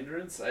became my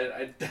hindrance?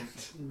 I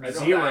don't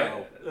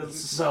 0.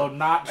 So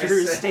not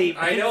true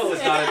statement. I know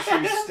it's not a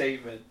true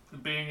statement.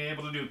 Being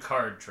able to do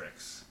card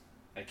tricks.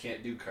 I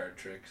can't do card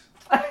tricks.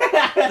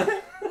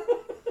 I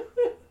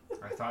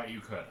thought you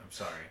could. I'm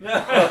sorry. No.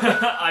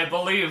 I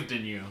believed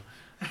in you.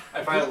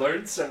 If I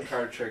learned some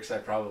card tricks, I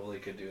probably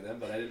could do them,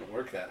 but I didn't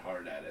work that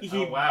hard at it.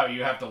 Oh, wow.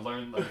 You have to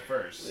learn them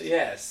first.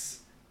 Yes.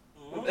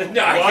 No,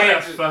 I what can't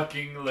a just,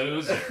 fucking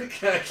loser. I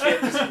can't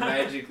just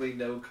magically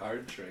know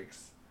card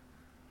tricks.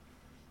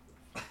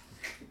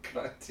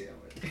 God damn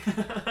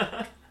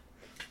it.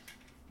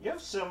 You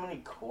have so many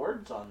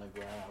cords on the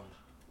ground.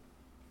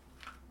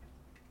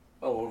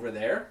 Oh, over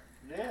there?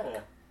 Yeah.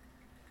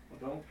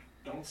 Well,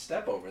 don't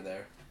step over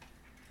there.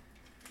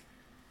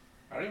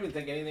 I don't even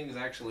think anything's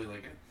actually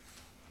like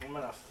I'm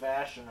gonna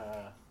fashion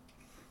a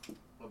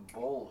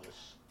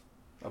bolus.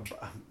 I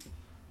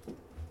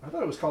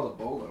thought it was called a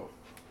bolo.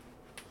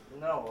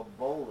 No, a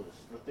bolus.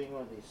 The thing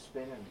where they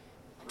spin and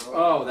throw.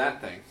 Oh,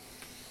 that thing.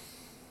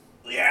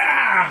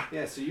 Yeah!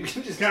 Yeah, so you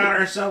can just Got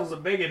ourselves a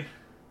biggin.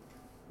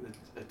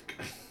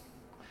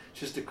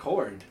 Just a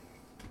cord.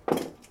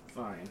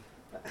 Fine.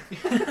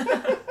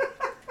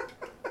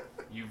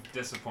 You've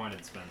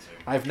disappointed Spencer.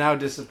 I've now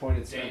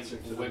disappointed Dane, Spencer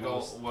to the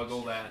wiggle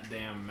most. that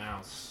damn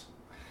mouse.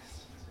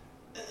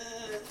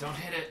 Don't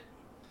hit it.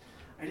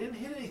 I didn't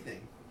hit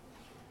anything.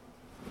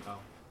 Oh.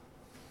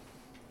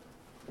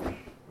 I'm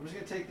just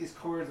gonna take these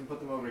cords and put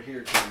them over here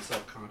because I'm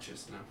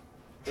self-conscious now.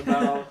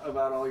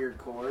 About all your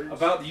cords?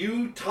 About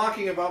you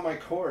talking about my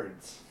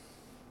cords.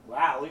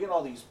 Wow, look at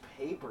all these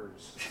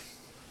papers.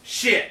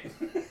 Shit!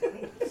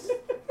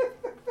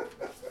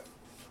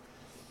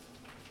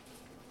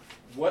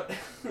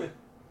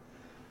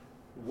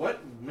 What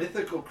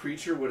mythical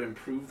creature would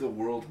improve the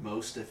world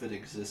most if it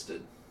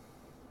existed?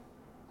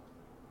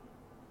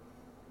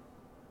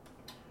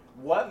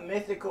 What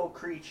mythical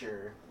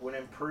creature would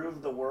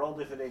improve the world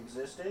if it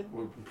existed?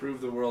 Would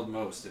improve the world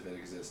most if it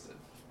existed.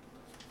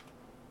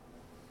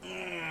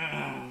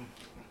 Can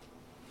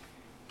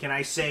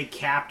I say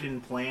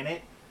Captain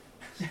Planet?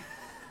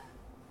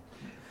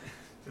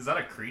 Is that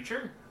a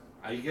creature?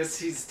 I guess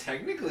he's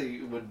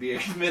technically would be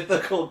a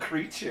mythical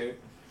creature.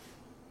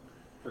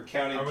 For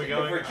counting, Are we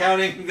going- for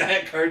counting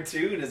that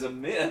cartoon as a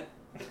myth.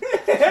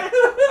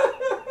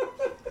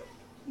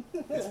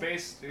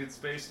 It's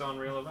based on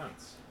real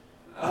events.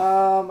 I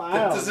don't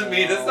That doesn't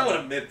mean know. that's not what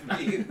a myth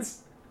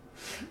means.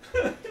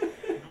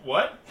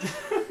 What?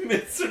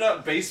 Myths are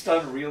not based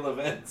on real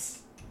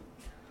events.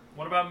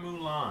 What about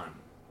Mulan?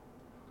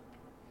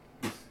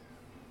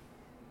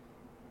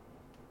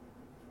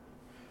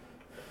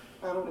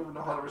 I don't even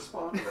know how to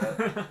respond to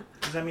that.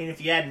 Because I mean, if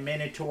you had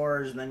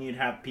minotaurs, then you'd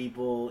have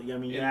people. I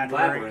mean, In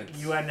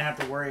you wouldn't have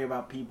to worry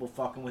about people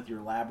fucking with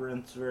your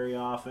labyrinths very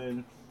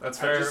often. That's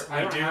fair.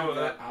 I don't have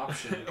that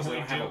option because we I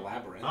don't have do- a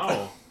labyrinth.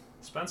 Oh,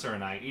 Spencer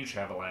and I each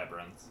have a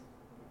labyrinth.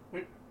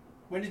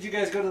 When did you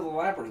guys go to the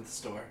labyrinth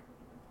store?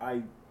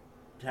 I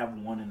have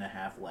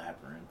 1.5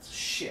 labyrinths.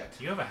 Shit.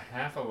 You have a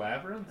half a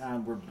labyrinth?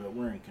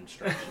 We're in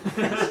construction.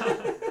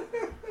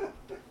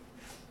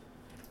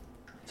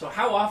 So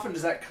how often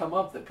does that come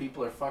up that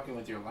people are fucking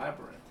with your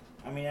labyrinth?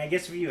 I mean, I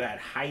guess if you had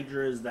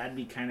hydras, that'd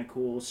be kind of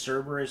cool.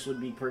 Cerberus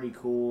would be pretty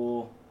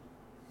cool.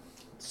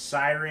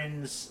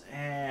 Sirens,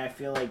 I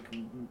feel like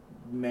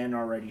men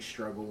already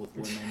struggle with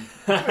women.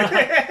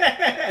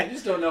 I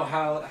just don't know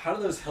how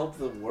do those help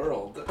the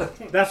world?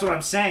 That's what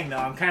I'm saying, though.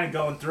 I'm kind of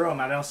going through them.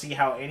 I don't see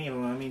how any of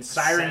them. I mean,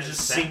 sirens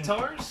just seem.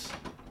 Centaurs?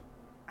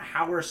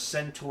 How are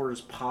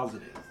centaurs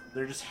positive?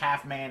 They're just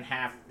half man,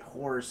 half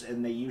horse,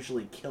 and they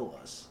usually kill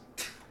us.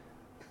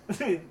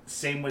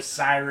 Same with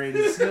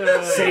sirens.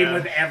 Same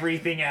with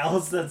everything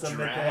else that's a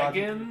mythological.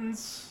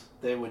 Dragons?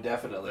 They would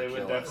definitely They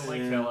kill would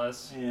definitely us. kill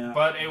us. Yeah.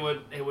 But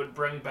it would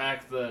bring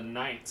back the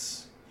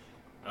knights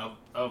of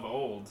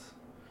old.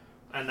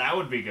 And that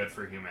would be good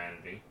for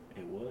humanity.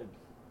 It would.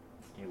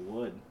 It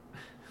would.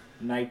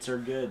 Knights are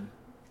good.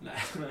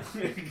 us.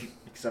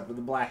 Except for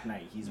the Black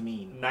Knight. He's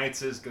mean.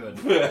 Knights is good.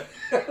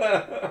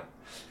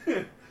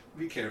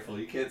 Be careful,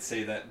 you can't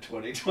say that in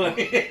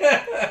 2020.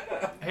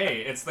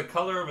 Hey, it's the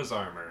color of his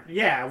armor.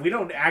 Yeah, we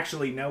don't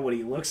actually know what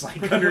he looks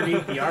like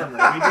underneath the armor.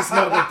 We just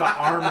know that the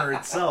armor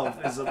itself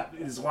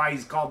is why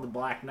he's called the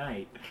Black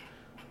Knight.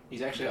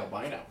 He's actually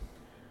albino.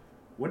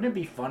 Wouldn't it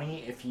be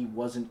funny if he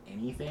wasn't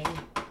anything?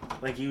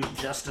 Like he was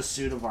just a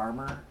suit of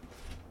armor,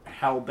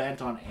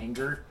 hell-bent on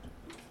anger?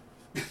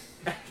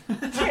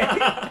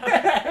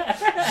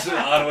 It's an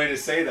odd way to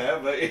say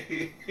that, but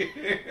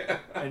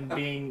And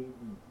being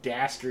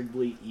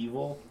dastardly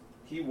evil?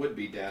 he would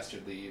be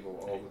dastardly evil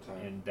all the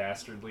time. And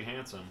dastardly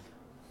handsome.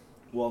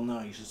 Well, no,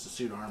 he's just a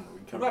suit of armor.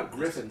 What about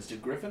griffins? Do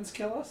griffins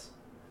kill us?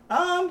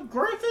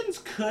 Griffins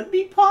could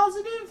be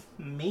positive,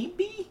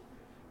 maybe.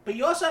 But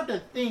you also have to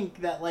think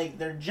that, like,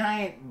 they're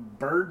giant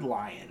bird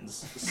lions.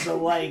 So,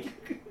 like,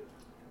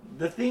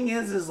 the thing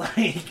is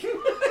like,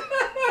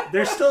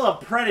 they're still a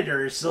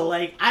predator. So,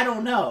 like, I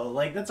don't know.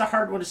 Like, that's a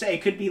hard one to say.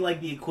 It could be,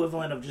 like, the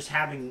equivalent of just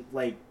having,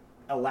 like,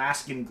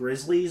 Alaskan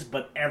grizzlies,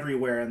 but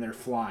everywhere and they're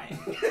flying.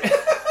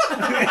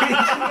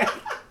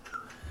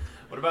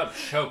 What about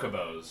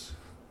chocobos?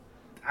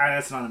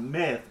 That's not a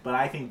myth, but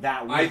I think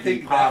that would I be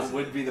think positive. that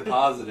would be the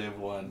positive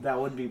one. That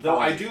would be Though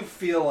I positive. do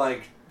feel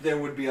like there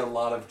would be a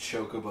lot of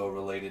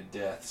chocobo-related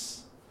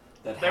deaths.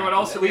 That There would happen,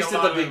 also at be least a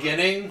at lot the of-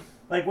 beginning.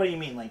 Like, what do you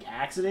mean? Like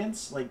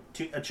accidents? Like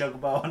a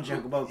chocobo on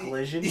chocobo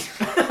collision?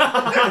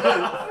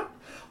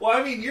 Well,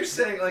 I mean, you're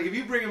saying, like, if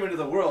you bring them into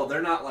the world,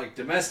 they're not, like,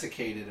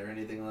 domesticated or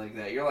anything like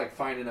that. You're, like,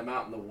 finding them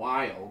out in the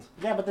wild.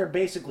 Yeah, but they're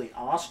basically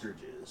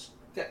ostriches.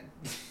 Yeah.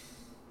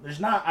 There's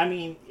not, I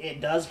mean,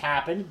 it does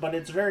happen, but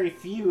it's very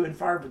few and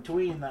far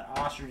between that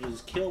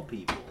ostriches kill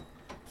people.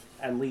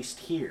 At least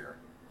here.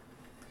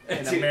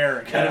 In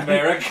America. In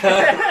America.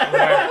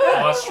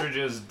 Where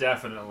ostriches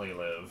definitely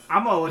live.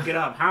 I'm gonna look it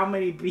up. How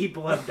many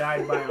people have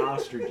died by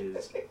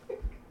ostriches?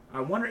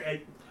 I wonder...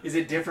 Is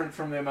it different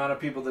from the amount of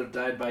people that have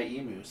died by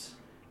emus?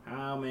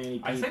 How many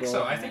people I think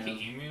so. I have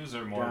think emus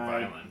are more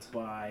died violent.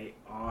 by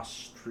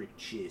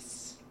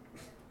ostriches?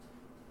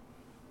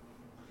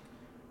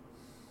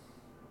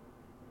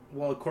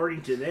 Well,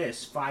 according to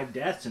this, 5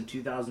 deaths in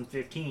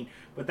 2015,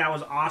 but that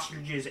was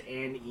ostriches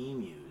and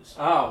emus.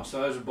 Oh, so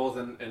those are both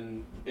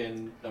in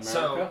America?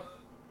 So,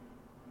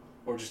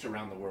 or just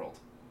around the world?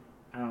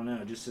 I don't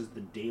know. It just says the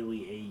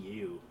Daily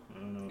AU. I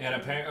don't know. and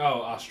apparently,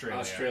 Australia.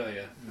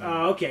 Australia.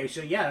 Oh, okay.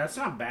 So yeah, that's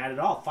not bad at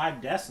all.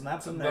 5 deaths, and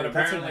that's in their But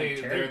that's in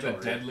apparently, their they're the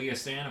territory.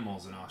 deadliest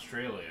animals in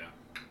Australia,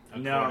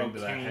 No, according to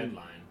that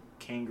headline.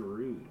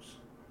 Kangaroos.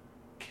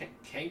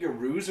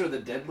 Kangaroos are the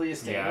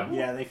deadliest Yeah. animal?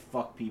 Yeah, they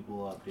fuck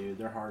people up, dude.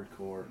 They're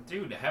hardcore.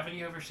 Dude, haven't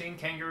you ever seen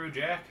Kangaroo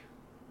Jack?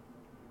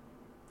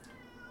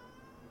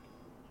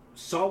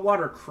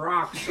 Saltwater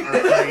crocs are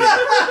pretty.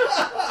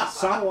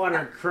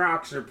 Saltwater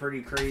crocs are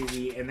pretty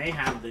crazy, and they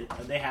have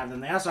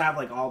them. They also have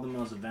like all the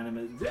most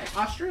venomous.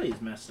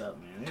 Australia's messed up,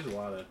 man. There's a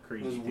lot of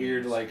crazy. Those things.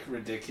 weird, like,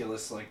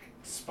 ridiculous, like,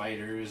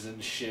 spiders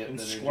and shit. and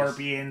that are just-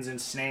 scorpions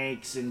and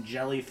snakes and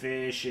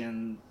jellyfish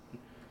and.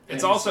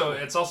 It's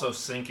also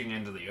sinking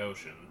into the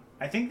ocean.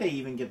 I think they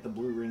even get the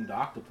blue-ringed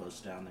octopus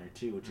down there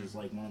too, which is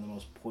like one of the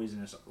most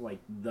poisonous, like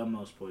the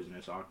most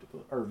poisonous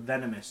octopus or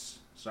venomous.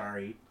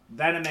 Sorry,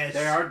 venomous.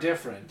 They are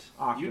different.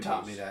 Octopus. You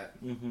taught me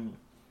that. Mm-hmm.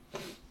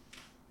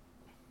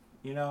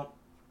 You know,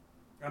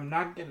 I'm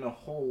not getting a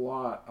whole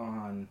lot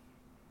on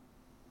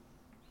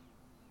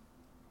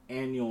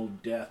annual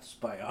deaths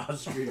by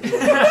ostriches.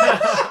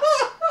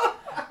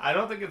 I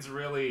don't think it's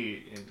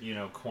really,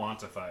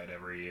 quantified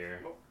every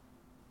year.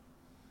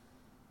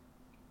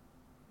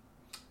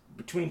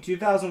 Between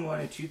 2001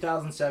 and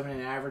 2007,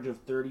 an average of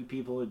 30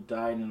 people had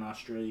died in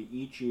Australia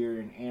each year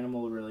in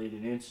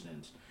animal-related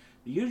incidents.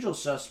 The usual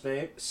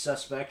suspects,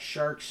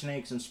 sharks,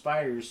 snakes, and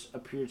spiders,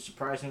 appeared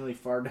surprisingly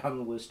far down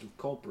the list of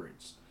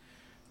culprits.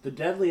 The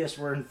deadliest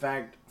were, in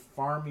fact,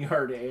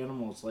 farmyard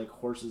animals like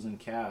horses and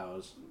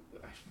cows.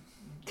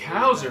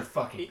 Cows are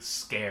fucking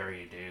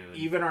scary, dude.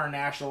 Even our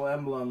national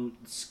emblem,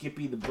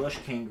 Skippy the bush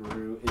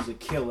kangaroo, is a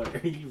killer.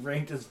 He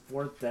ranked as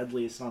 4th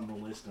deadliest on the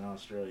list in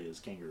Australia as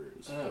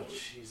kangaroos. Oh,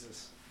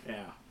 Jesus.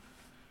 Yeah.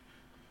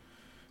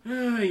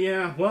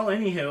 Yeah, well,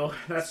 anywho,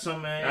 that's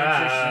some interesting...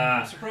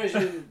 I'm surprised you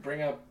didn't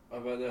bring up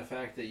about the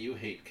fact that you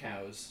hate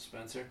cows,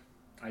 Spencer.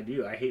 I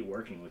do. I hate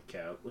working with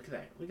cows. Look at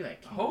that. Look at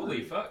that kangaroo.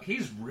 Holy fuck,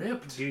 he's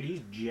ripped. Dude,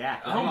 he's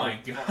jacked. Oh my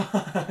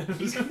god.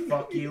 He can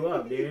fuck you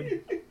up,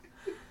 dude.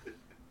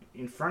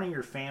 In front of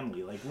your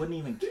family. Like, wouldn't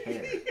even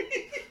care.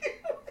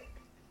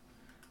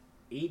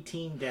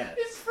 18 deaths.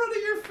 In front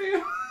of your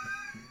family.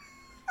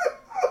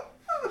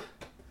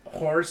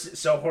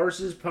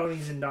 Horses,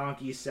 ponies, and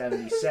donkeys,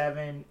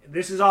 77.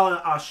 This is all in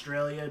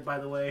Australia, by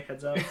the way,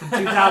 heads up. From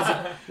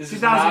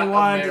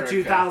 2001 to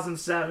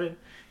 2007.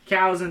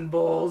 Cows and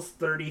bulls,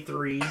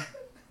 33.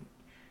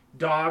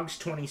 Dogs,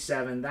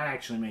 27. That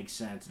actually makes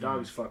sense.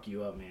 Dogs fuck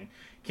you up, man.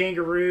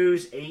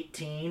 Kangaroos,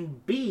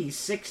 18. Bees,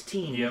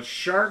 16. Yep.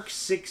 Sharks,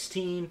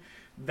 16.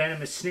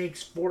 Venomous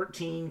snakes,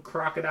 14.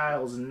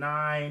 Crocodiles,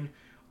 9.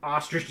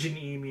 Ostrich and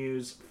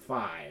emus,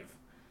 5.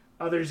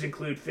 Others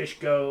include fish,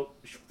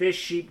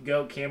 sheep,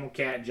 goat, camel,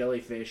 cat,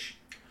 jellyfish,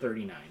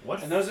 39.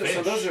 What? And those are,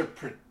 so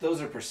fish?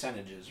 those are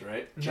percentages,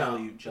 right?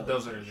 No,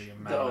 Those are the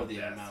amount of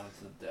deaths. amount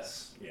of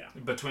deaths. Yeah.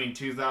 Between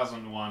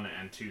 2001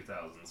 and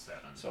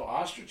 2007. So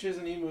ostriches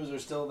and emus are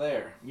still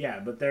there. Yeah,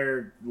 but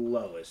they're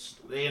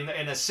lowest. In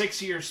a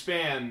 6-year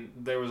span,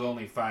 there was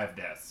only 5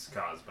 deaths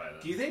caused by them.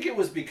 Do you think it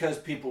was because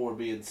people were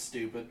being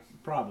stupid?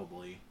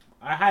 Probably.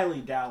 I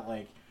highly doubt,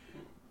 like,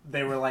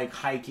 they were, like,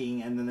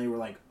 hiking, and then they were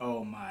like,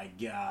 oh my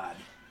god,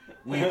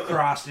 we've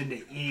crossed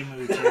into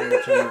emu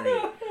territory.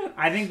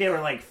 I think they were,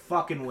 like,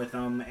 fucking with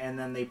them, and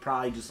then they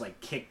probably just, like,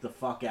 kicked the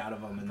fuck out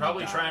of them. And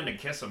Probably they trying died. to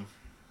kiss him.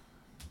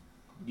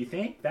 You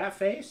think? That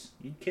face?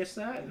 You'd kiss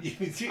that?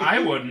 I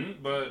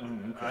wouldn't, but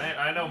okay.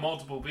 I know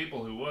multiple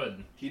people who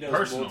would. He knows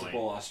Personally.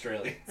 multiple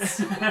Australians.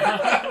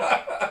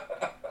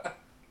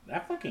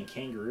 That fucking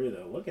kangaroo,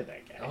 though. Look at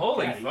that guy.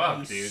 Holy God, fuck,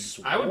 he's dude.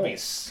 swole. I would be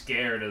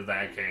scared of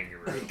that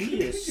kangaroo.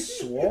 He is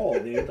swole,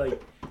 dude.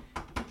 Like,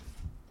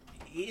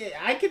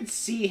 I could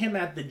see him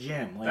at the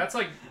gym. Like, That's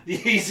like...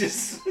 He's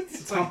just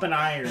pumping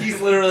iron.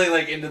 he's literally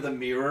like into the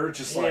mirror,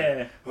 just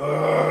yeah.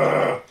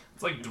 like.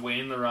 It's like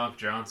Dwayne The Rock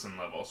Johnson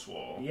level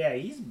swole. Yeah,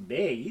 he's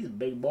big. He's a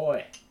big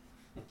boy.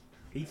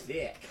 He's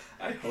thick.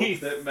 I hope He's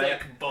that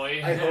Matt. thick,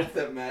 boy. I hope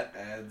that Matt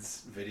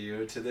adds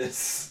video to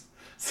this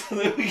so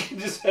that we can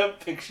just have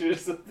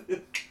pictures of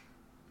the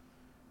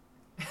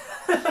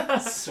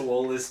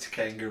swollest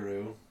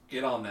kangaroo.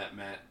 Get on that,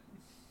 Matt.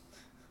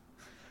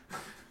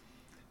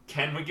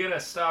 Can we get a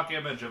stock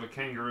image of a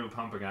kangaroo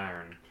pumping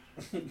iron?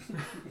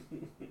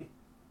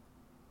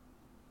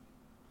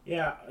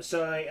 Yeah,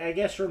 so I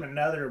guess from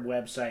another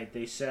website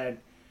they said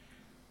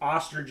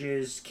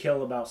ostriches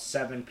kill about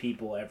 7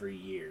 people every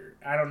year.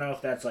 I don't know if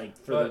that's like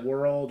for the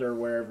world or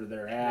wherever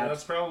they're at. Yeah,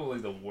 that's probably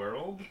the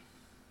world.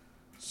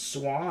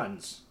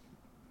 Swans.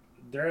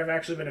 There have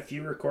actually been a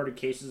few recorded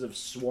cases of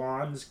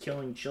swans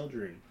killing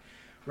children.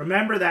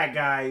 Remember that,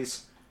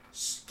 guys.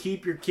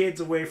 Keep your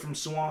kids away from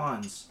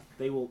swans.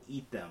 They will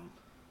eat them.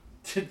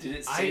 Did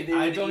it say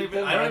I don't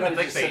even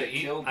think they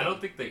eat. I don't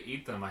think they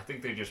eat them. I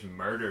think they just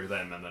murder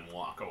them and then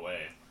walk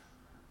away.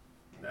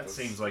 That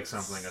seems like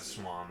something a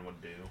swan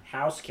would do.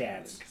 House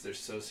cats. Because they're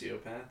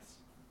sociopaths.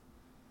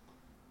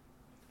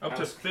 Up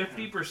to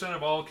 50%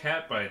 of all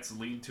cat bites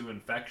lead to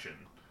infection.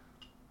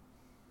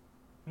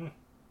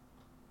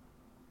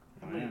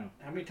 How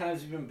many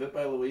times have you been bit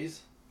by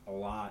Louise? A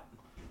lot.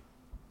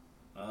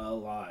 A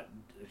lot.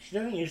 She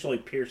doesn't usually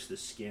pierce the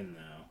skin,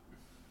 though.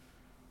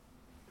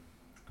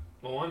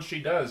 Well, once she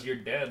does, you're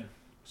dead.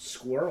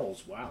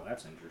 Squirrels. Wow,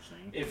 that's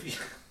interesting.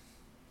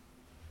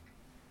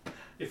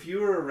 If you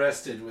were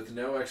arrested with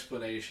no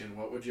explanation,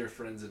 what would your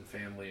friends and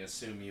family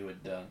assume you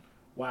had done?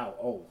 Wow.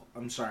 Oh,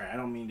 I'm sorry. I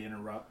don't mean to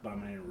interrupt, but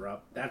I'm going to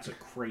interrupt. That's a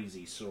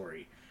crazy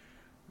story.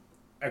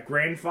 A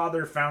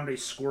grandfather found a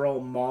squirrel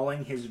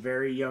mauling his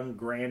very young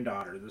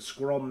granddaughter. The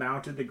squirrel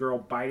mounted the girl,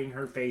 biting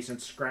her face and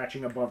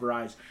scratching above her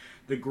eyes.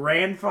 The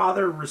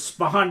grandfather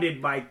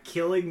responded by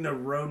killing the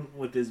rodent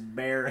with his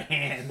bare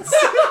hands.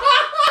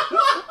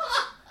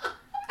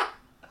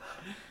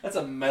 That's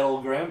a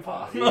metal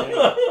grandpa.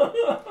 Yeah.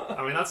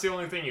 I mean, that's the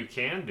only thing you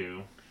can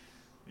do.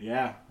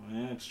 Yeah,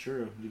 it's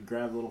true. You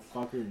grab a little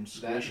fucker and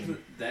squish him.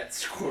 That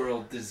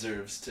squirrel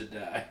deserves to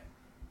die.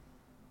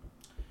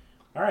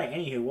 All right,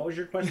 anywho, what was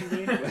your question,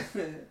 Dean?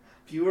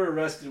 If you were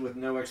arrested with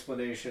no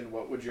explanation,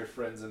 what would your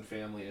friends and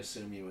family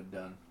assume you had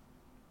done?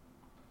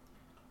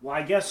 Well,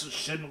 I guess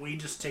shouldn't we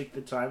just take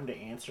the time to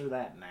answer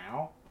that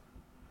now?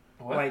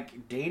 What?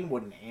 Like, Dane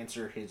wouldn't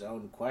answer his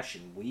own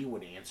question. We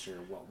would answer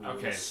what we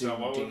would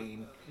assume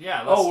Dane...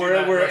 Yeah, let's do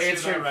that. We're Let's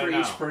answering do that right for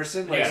now. each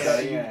person? Like,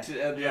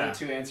 you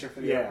two answer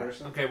for the other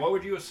person? Okay, what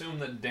would you assume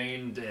that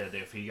Dane did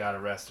if he got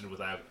arrested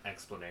without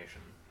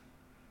explanation?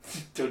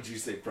 Don't you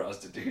say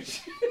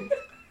prostitution.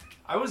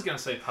 I was going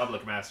to say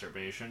public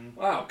masturbation.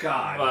 Oh,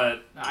 God.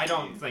 But I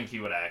don't think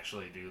he would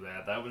actually do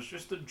that. That was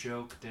just a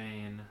joke,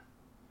 Dane.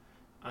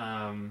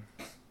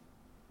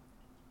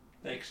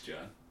 Thanks,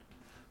 John.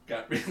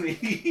 Got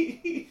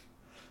really...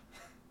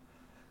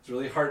 It's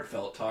really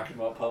heartfelt talking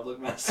about public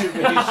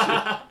masturbation.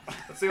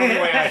 That's the only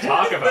way I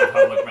talk about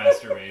public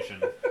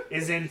masturbation.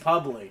 Is in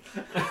public.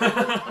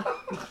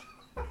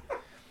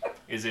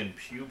 Is in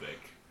pubic.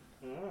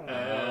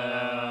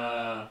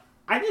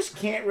 I just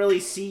can't really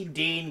see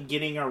Dane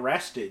getting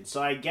arrested.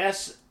 So I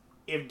guess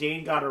if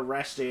Dane got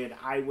arrested,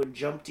 I would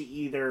jump to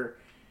either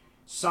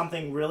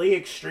something really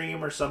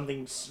extreme or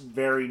something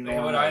very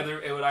normal.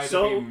 It would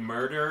either be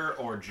murder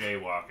or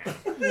jaywalking.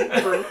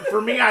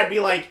 for me, I'd be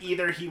like,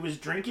 either he was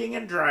drinking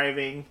and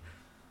driving,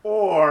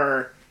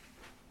 or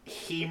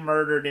he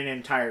murdered an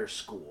entire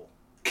school.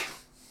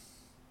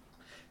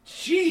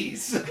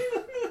 Jeez!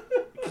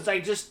 Because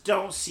I just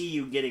don't see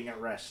you getting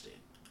arrested.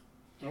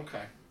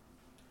 Okay.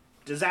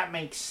 Does that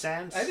make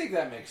sense? I think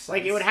that makes sense.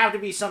 Like, it would have to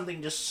be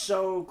something just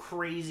so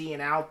crazy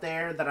and out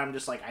there that I'm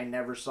just like, I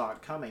never saw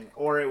it coming.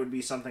 Or it would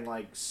be something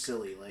like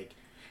silly. Like,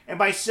 and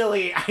by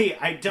silly,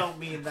 I don't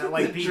mean that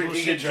like people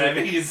drinking should and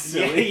driving drink. is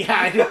silly.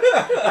 Yeah,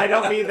 I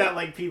don't mean that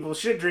like people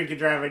should drink and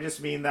drive. I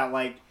just mean that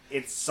like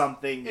it's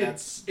something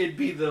that's... It'd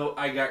be the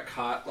I got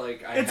caught,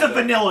 like... It's a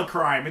vanilla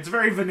crime. It's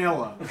very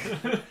vanilla.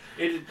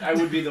 I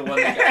would be the one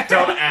that got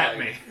Don't caught, at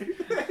like,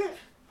 me.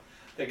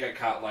 That got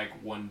caught, like,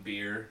 one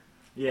beer.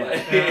 Yeah.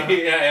 Like,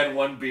 I had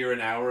one beer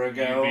an hour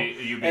ago.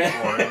 You be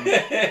for him.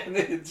 And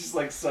it just,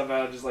 like,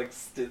 somehow just, like,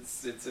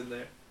 sits in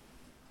there.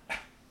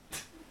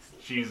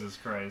 Jesus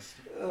Christ.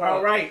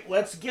 All right,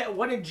 let's get...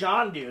 What did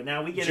John do?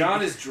 Now we get...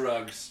 John is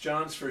drugs.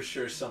 John's for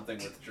sure something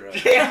with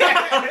drugs.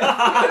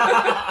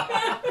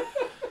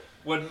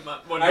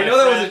 I know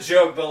that was a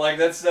joke, but like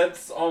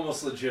that's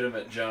almost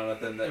legitimate,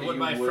 Jonathan. That would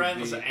my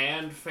friends be...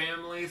 and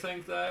family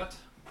think that?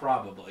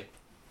 Probably.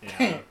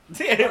 Yeah.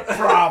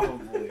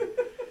 Probably.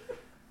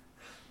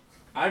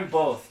 I'm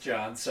both,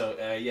 John. So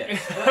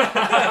yes.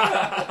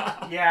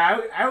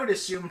 Yeah, I would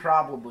assume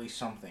probably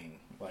something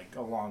like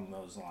along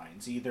those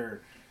lines.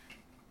 Either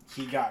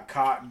he got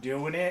caught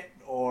doing it,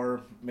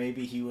 or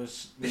maybe he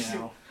was,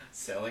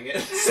 selling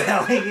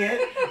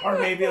it, or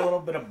maybe a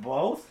little bit of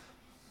both.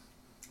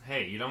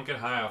 Hey, you don't get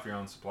high off your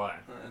own supply.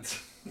 It's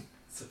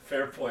a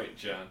fair point,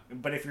 John.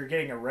 But if you're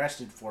getting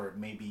arrested for it,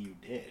 maybe you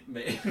did.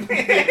 Maybe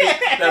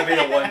that'd be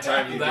the one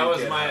time you that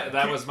did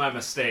that was my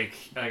mistake.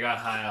 I got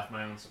high off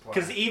my own supply.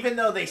 Because even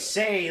though they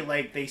say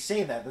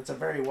that's a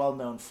very well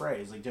known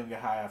phrase, like don't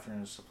get high off your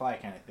own supply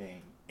kind of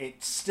thing.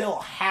 It still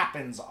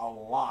happens a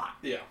lot.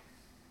 Yeah.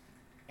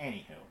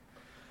 Anywho,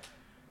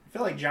 I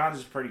feel like John's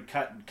is pretty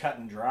cut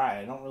and dry.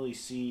 I don't really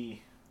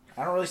see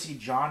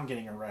John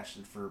getting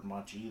arrested for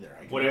much either.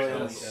 I can really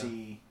only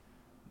see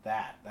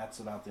That's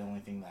about the only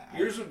thing that.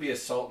 Yours would be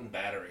assault and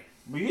battery.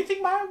 Do you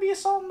think mine would be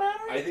assault and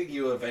battery? I think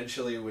you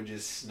eventually would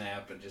just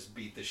snap and just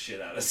beat the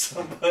shit out of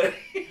somebody.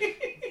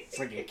 It's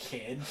like a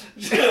kid.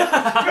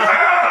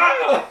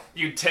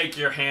 You take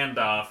your hand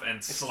off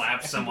and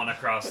slap someone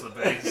across the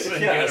face and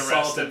Yeah, get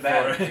assault arrested and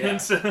battery,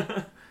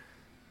 for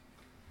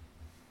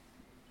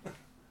it.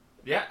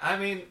 Yeah, I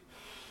mean,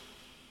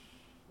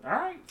 All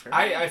right.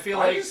 I feel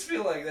I like just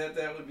feel like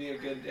that would be a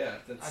good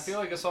That's... I feel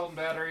like assault and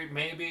battery,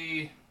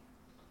 maybe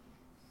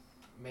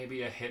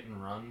a hit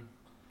and run.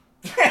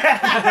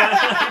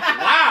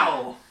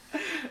 Wow. We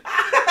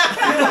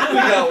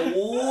got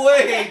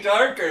way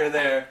darker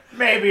there.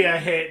 Maybe a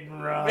hit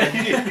and run.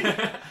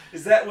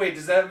 Does that mean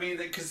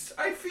that? Because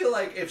I feel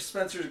like if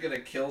Spencer's gonna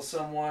kill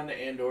someone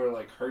and or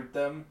like hurt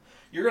them,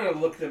 you're gonna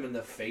look them in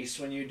the face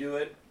when you do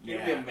it. You're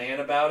gonna be a man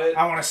about it.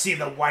 I want to see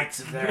the whites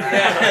of their eyes.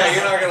 Yeah,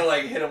 you're not gonna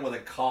like hit them with a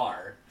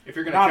car. If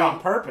you're gonna Not kill on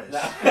purpose. No.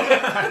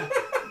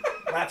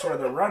 That's where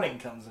the running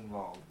comes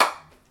involved.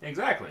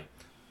 Exactly.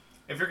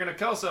 If you're gonna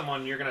kill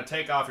someone, you're gonna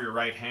take off your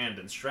right hand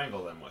and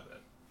strangle them with it.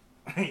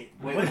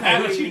 Wait,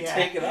 how would you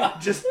take it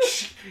off? Just,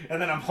 and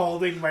then I'm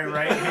holding my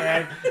right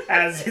hand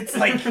as it's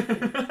like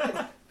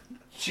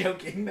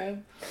choking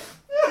them.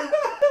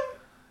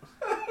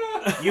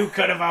 You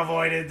could have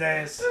avoided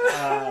this.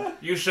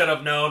 You should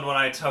have known when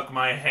I took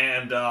my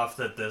hand off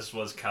that this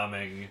was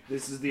coming.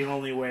 This is the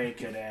only way it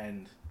could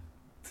end.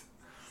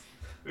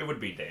 It would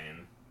be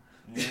Dan.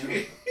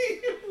 Yeah.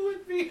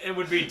 It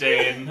would be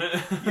Dane.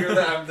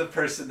 I'm the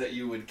person that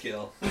you would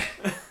kill.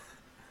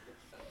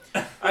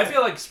 I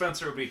feel like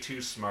Spencer would be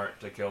too smart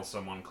to kill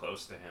someone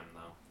close to him,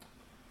 though.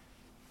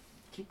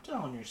 Keep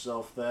telling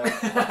yourself that.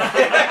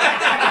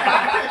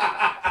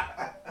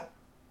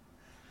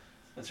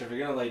 Spencer, if you're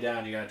gonna lay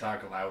down, you gotta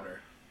talk louder.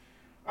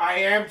 I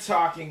am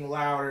talking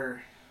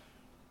louder.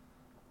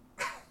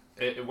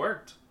 It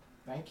worked.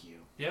 Thank you.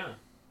 Yeah.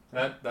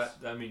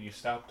 I mean, you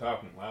stopped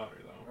talking louder,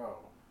 though.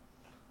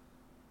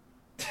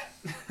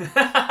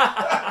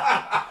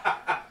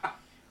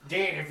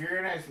 Dane, if you're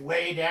gonna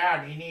lay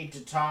down, you need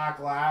to talk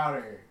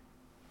louder.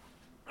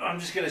 I'm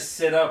just gonna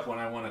sit up when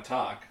I want to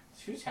talk.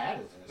 Whose hat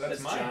is this?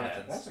 That's my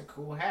hat. That's a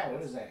cool hat.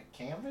 What is that?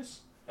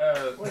 Canvas?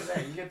 Uh, What is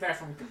that? You get that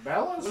from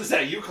Cabela's? What is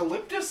that?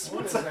 Eucalyptus?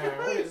 What is that?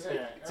 What is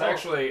that? It's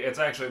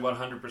actually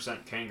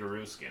 100%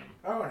 kangaroo skin.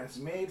 Oh, and it's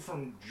made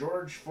from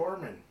George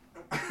Foreman.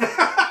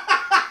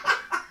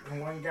 The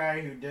one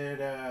guy who did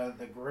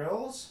the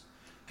grills.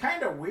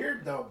 Kind of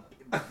weird though.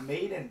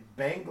 Made in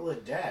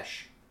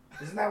Bangladesh.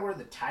 Isn't that where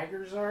the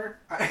tigers are?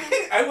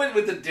 I went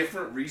with a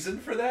different reason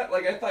for that.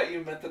 Like I thought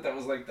you meant that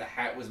was like the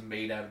hat was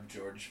made out of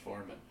George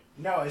Foreman.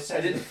 No, it I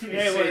said. didn't.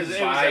 It was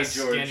by a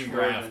George skin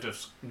Foreman. graft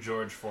of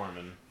George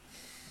Foreman.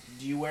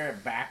 Do you wear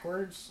it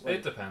backwards?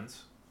 It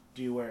depends.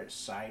 Do you wear it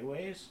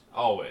sideways?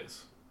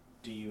 Always.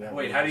 Do you ever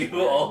Wait, how do you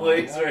wear it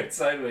always like wear that? it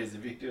sideways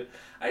if you do it?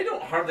 I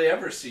don't hardly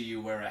ever see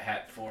you wear a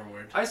hat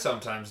forward. I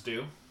sometimes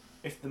do.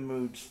 If the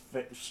mood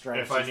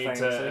strikes If I his need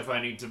fancy. to, if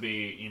I need to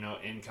be,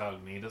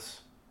 incognitus.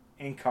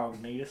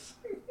 Incognitus.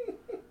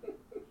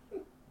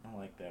 I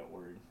like that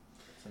word.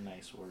 It's a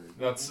nice word.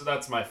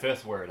 That's my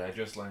fifth word. I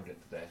just learned it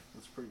today.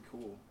 That's pretty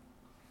cool.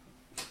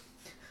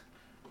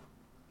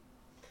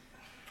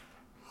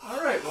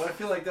 All right, well, I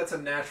feel like that's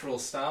a natural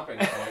stopping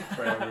point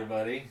for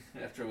everybody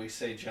after we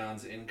say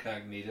John's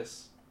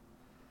incognitus.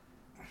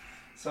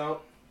 So,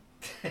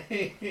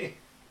 thank you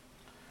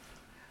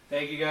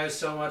guys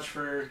so much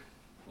for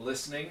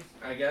listening,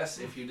 I guess,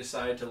 if you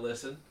decide to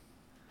listen.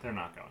 They're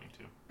not going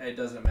to. It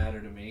doesn't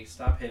matter to me.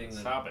 Stop hitting the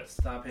Stop it.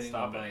 Stop hitting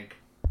Stop the it. mic.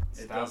 It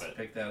Stop does it.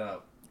 pick that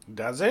up.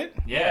 Does it?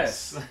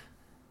 Yes.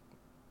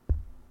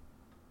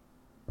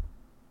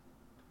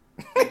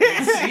 You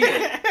can see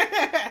it.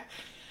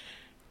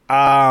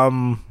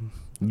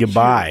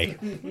 Goodbye.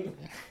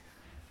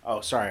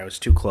 Oh, sorry, I was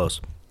too close.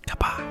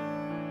 Goodbye.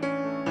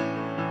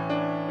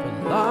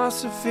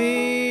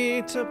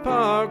 Philosophy,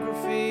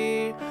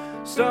 topography,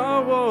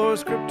 Star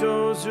Wars,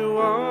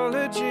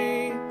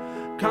 cryptozoology,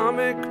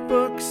 comic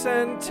books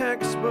and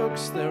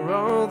textbooks, they're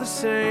all the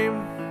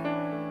same.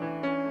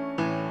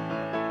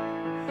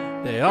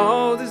 They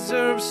all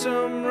deserve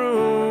some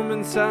room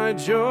inside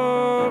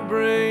your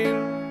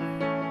brain.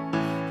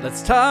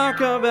 Let's talk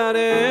about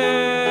it.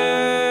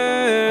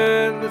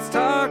 Let's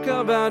talk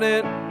about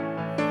it.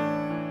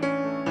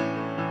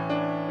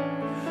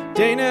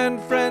 Dane and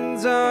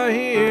friends are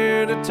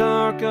here to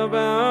talk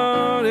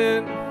about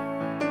it.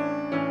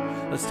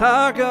 Let's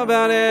talk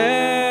about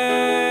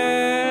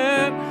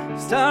it.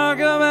 Let's talk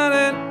about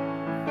it.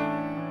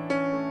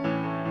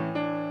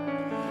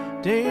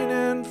 Dane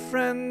and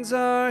friends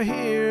are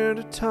here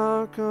to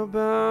talk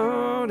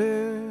about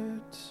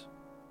it.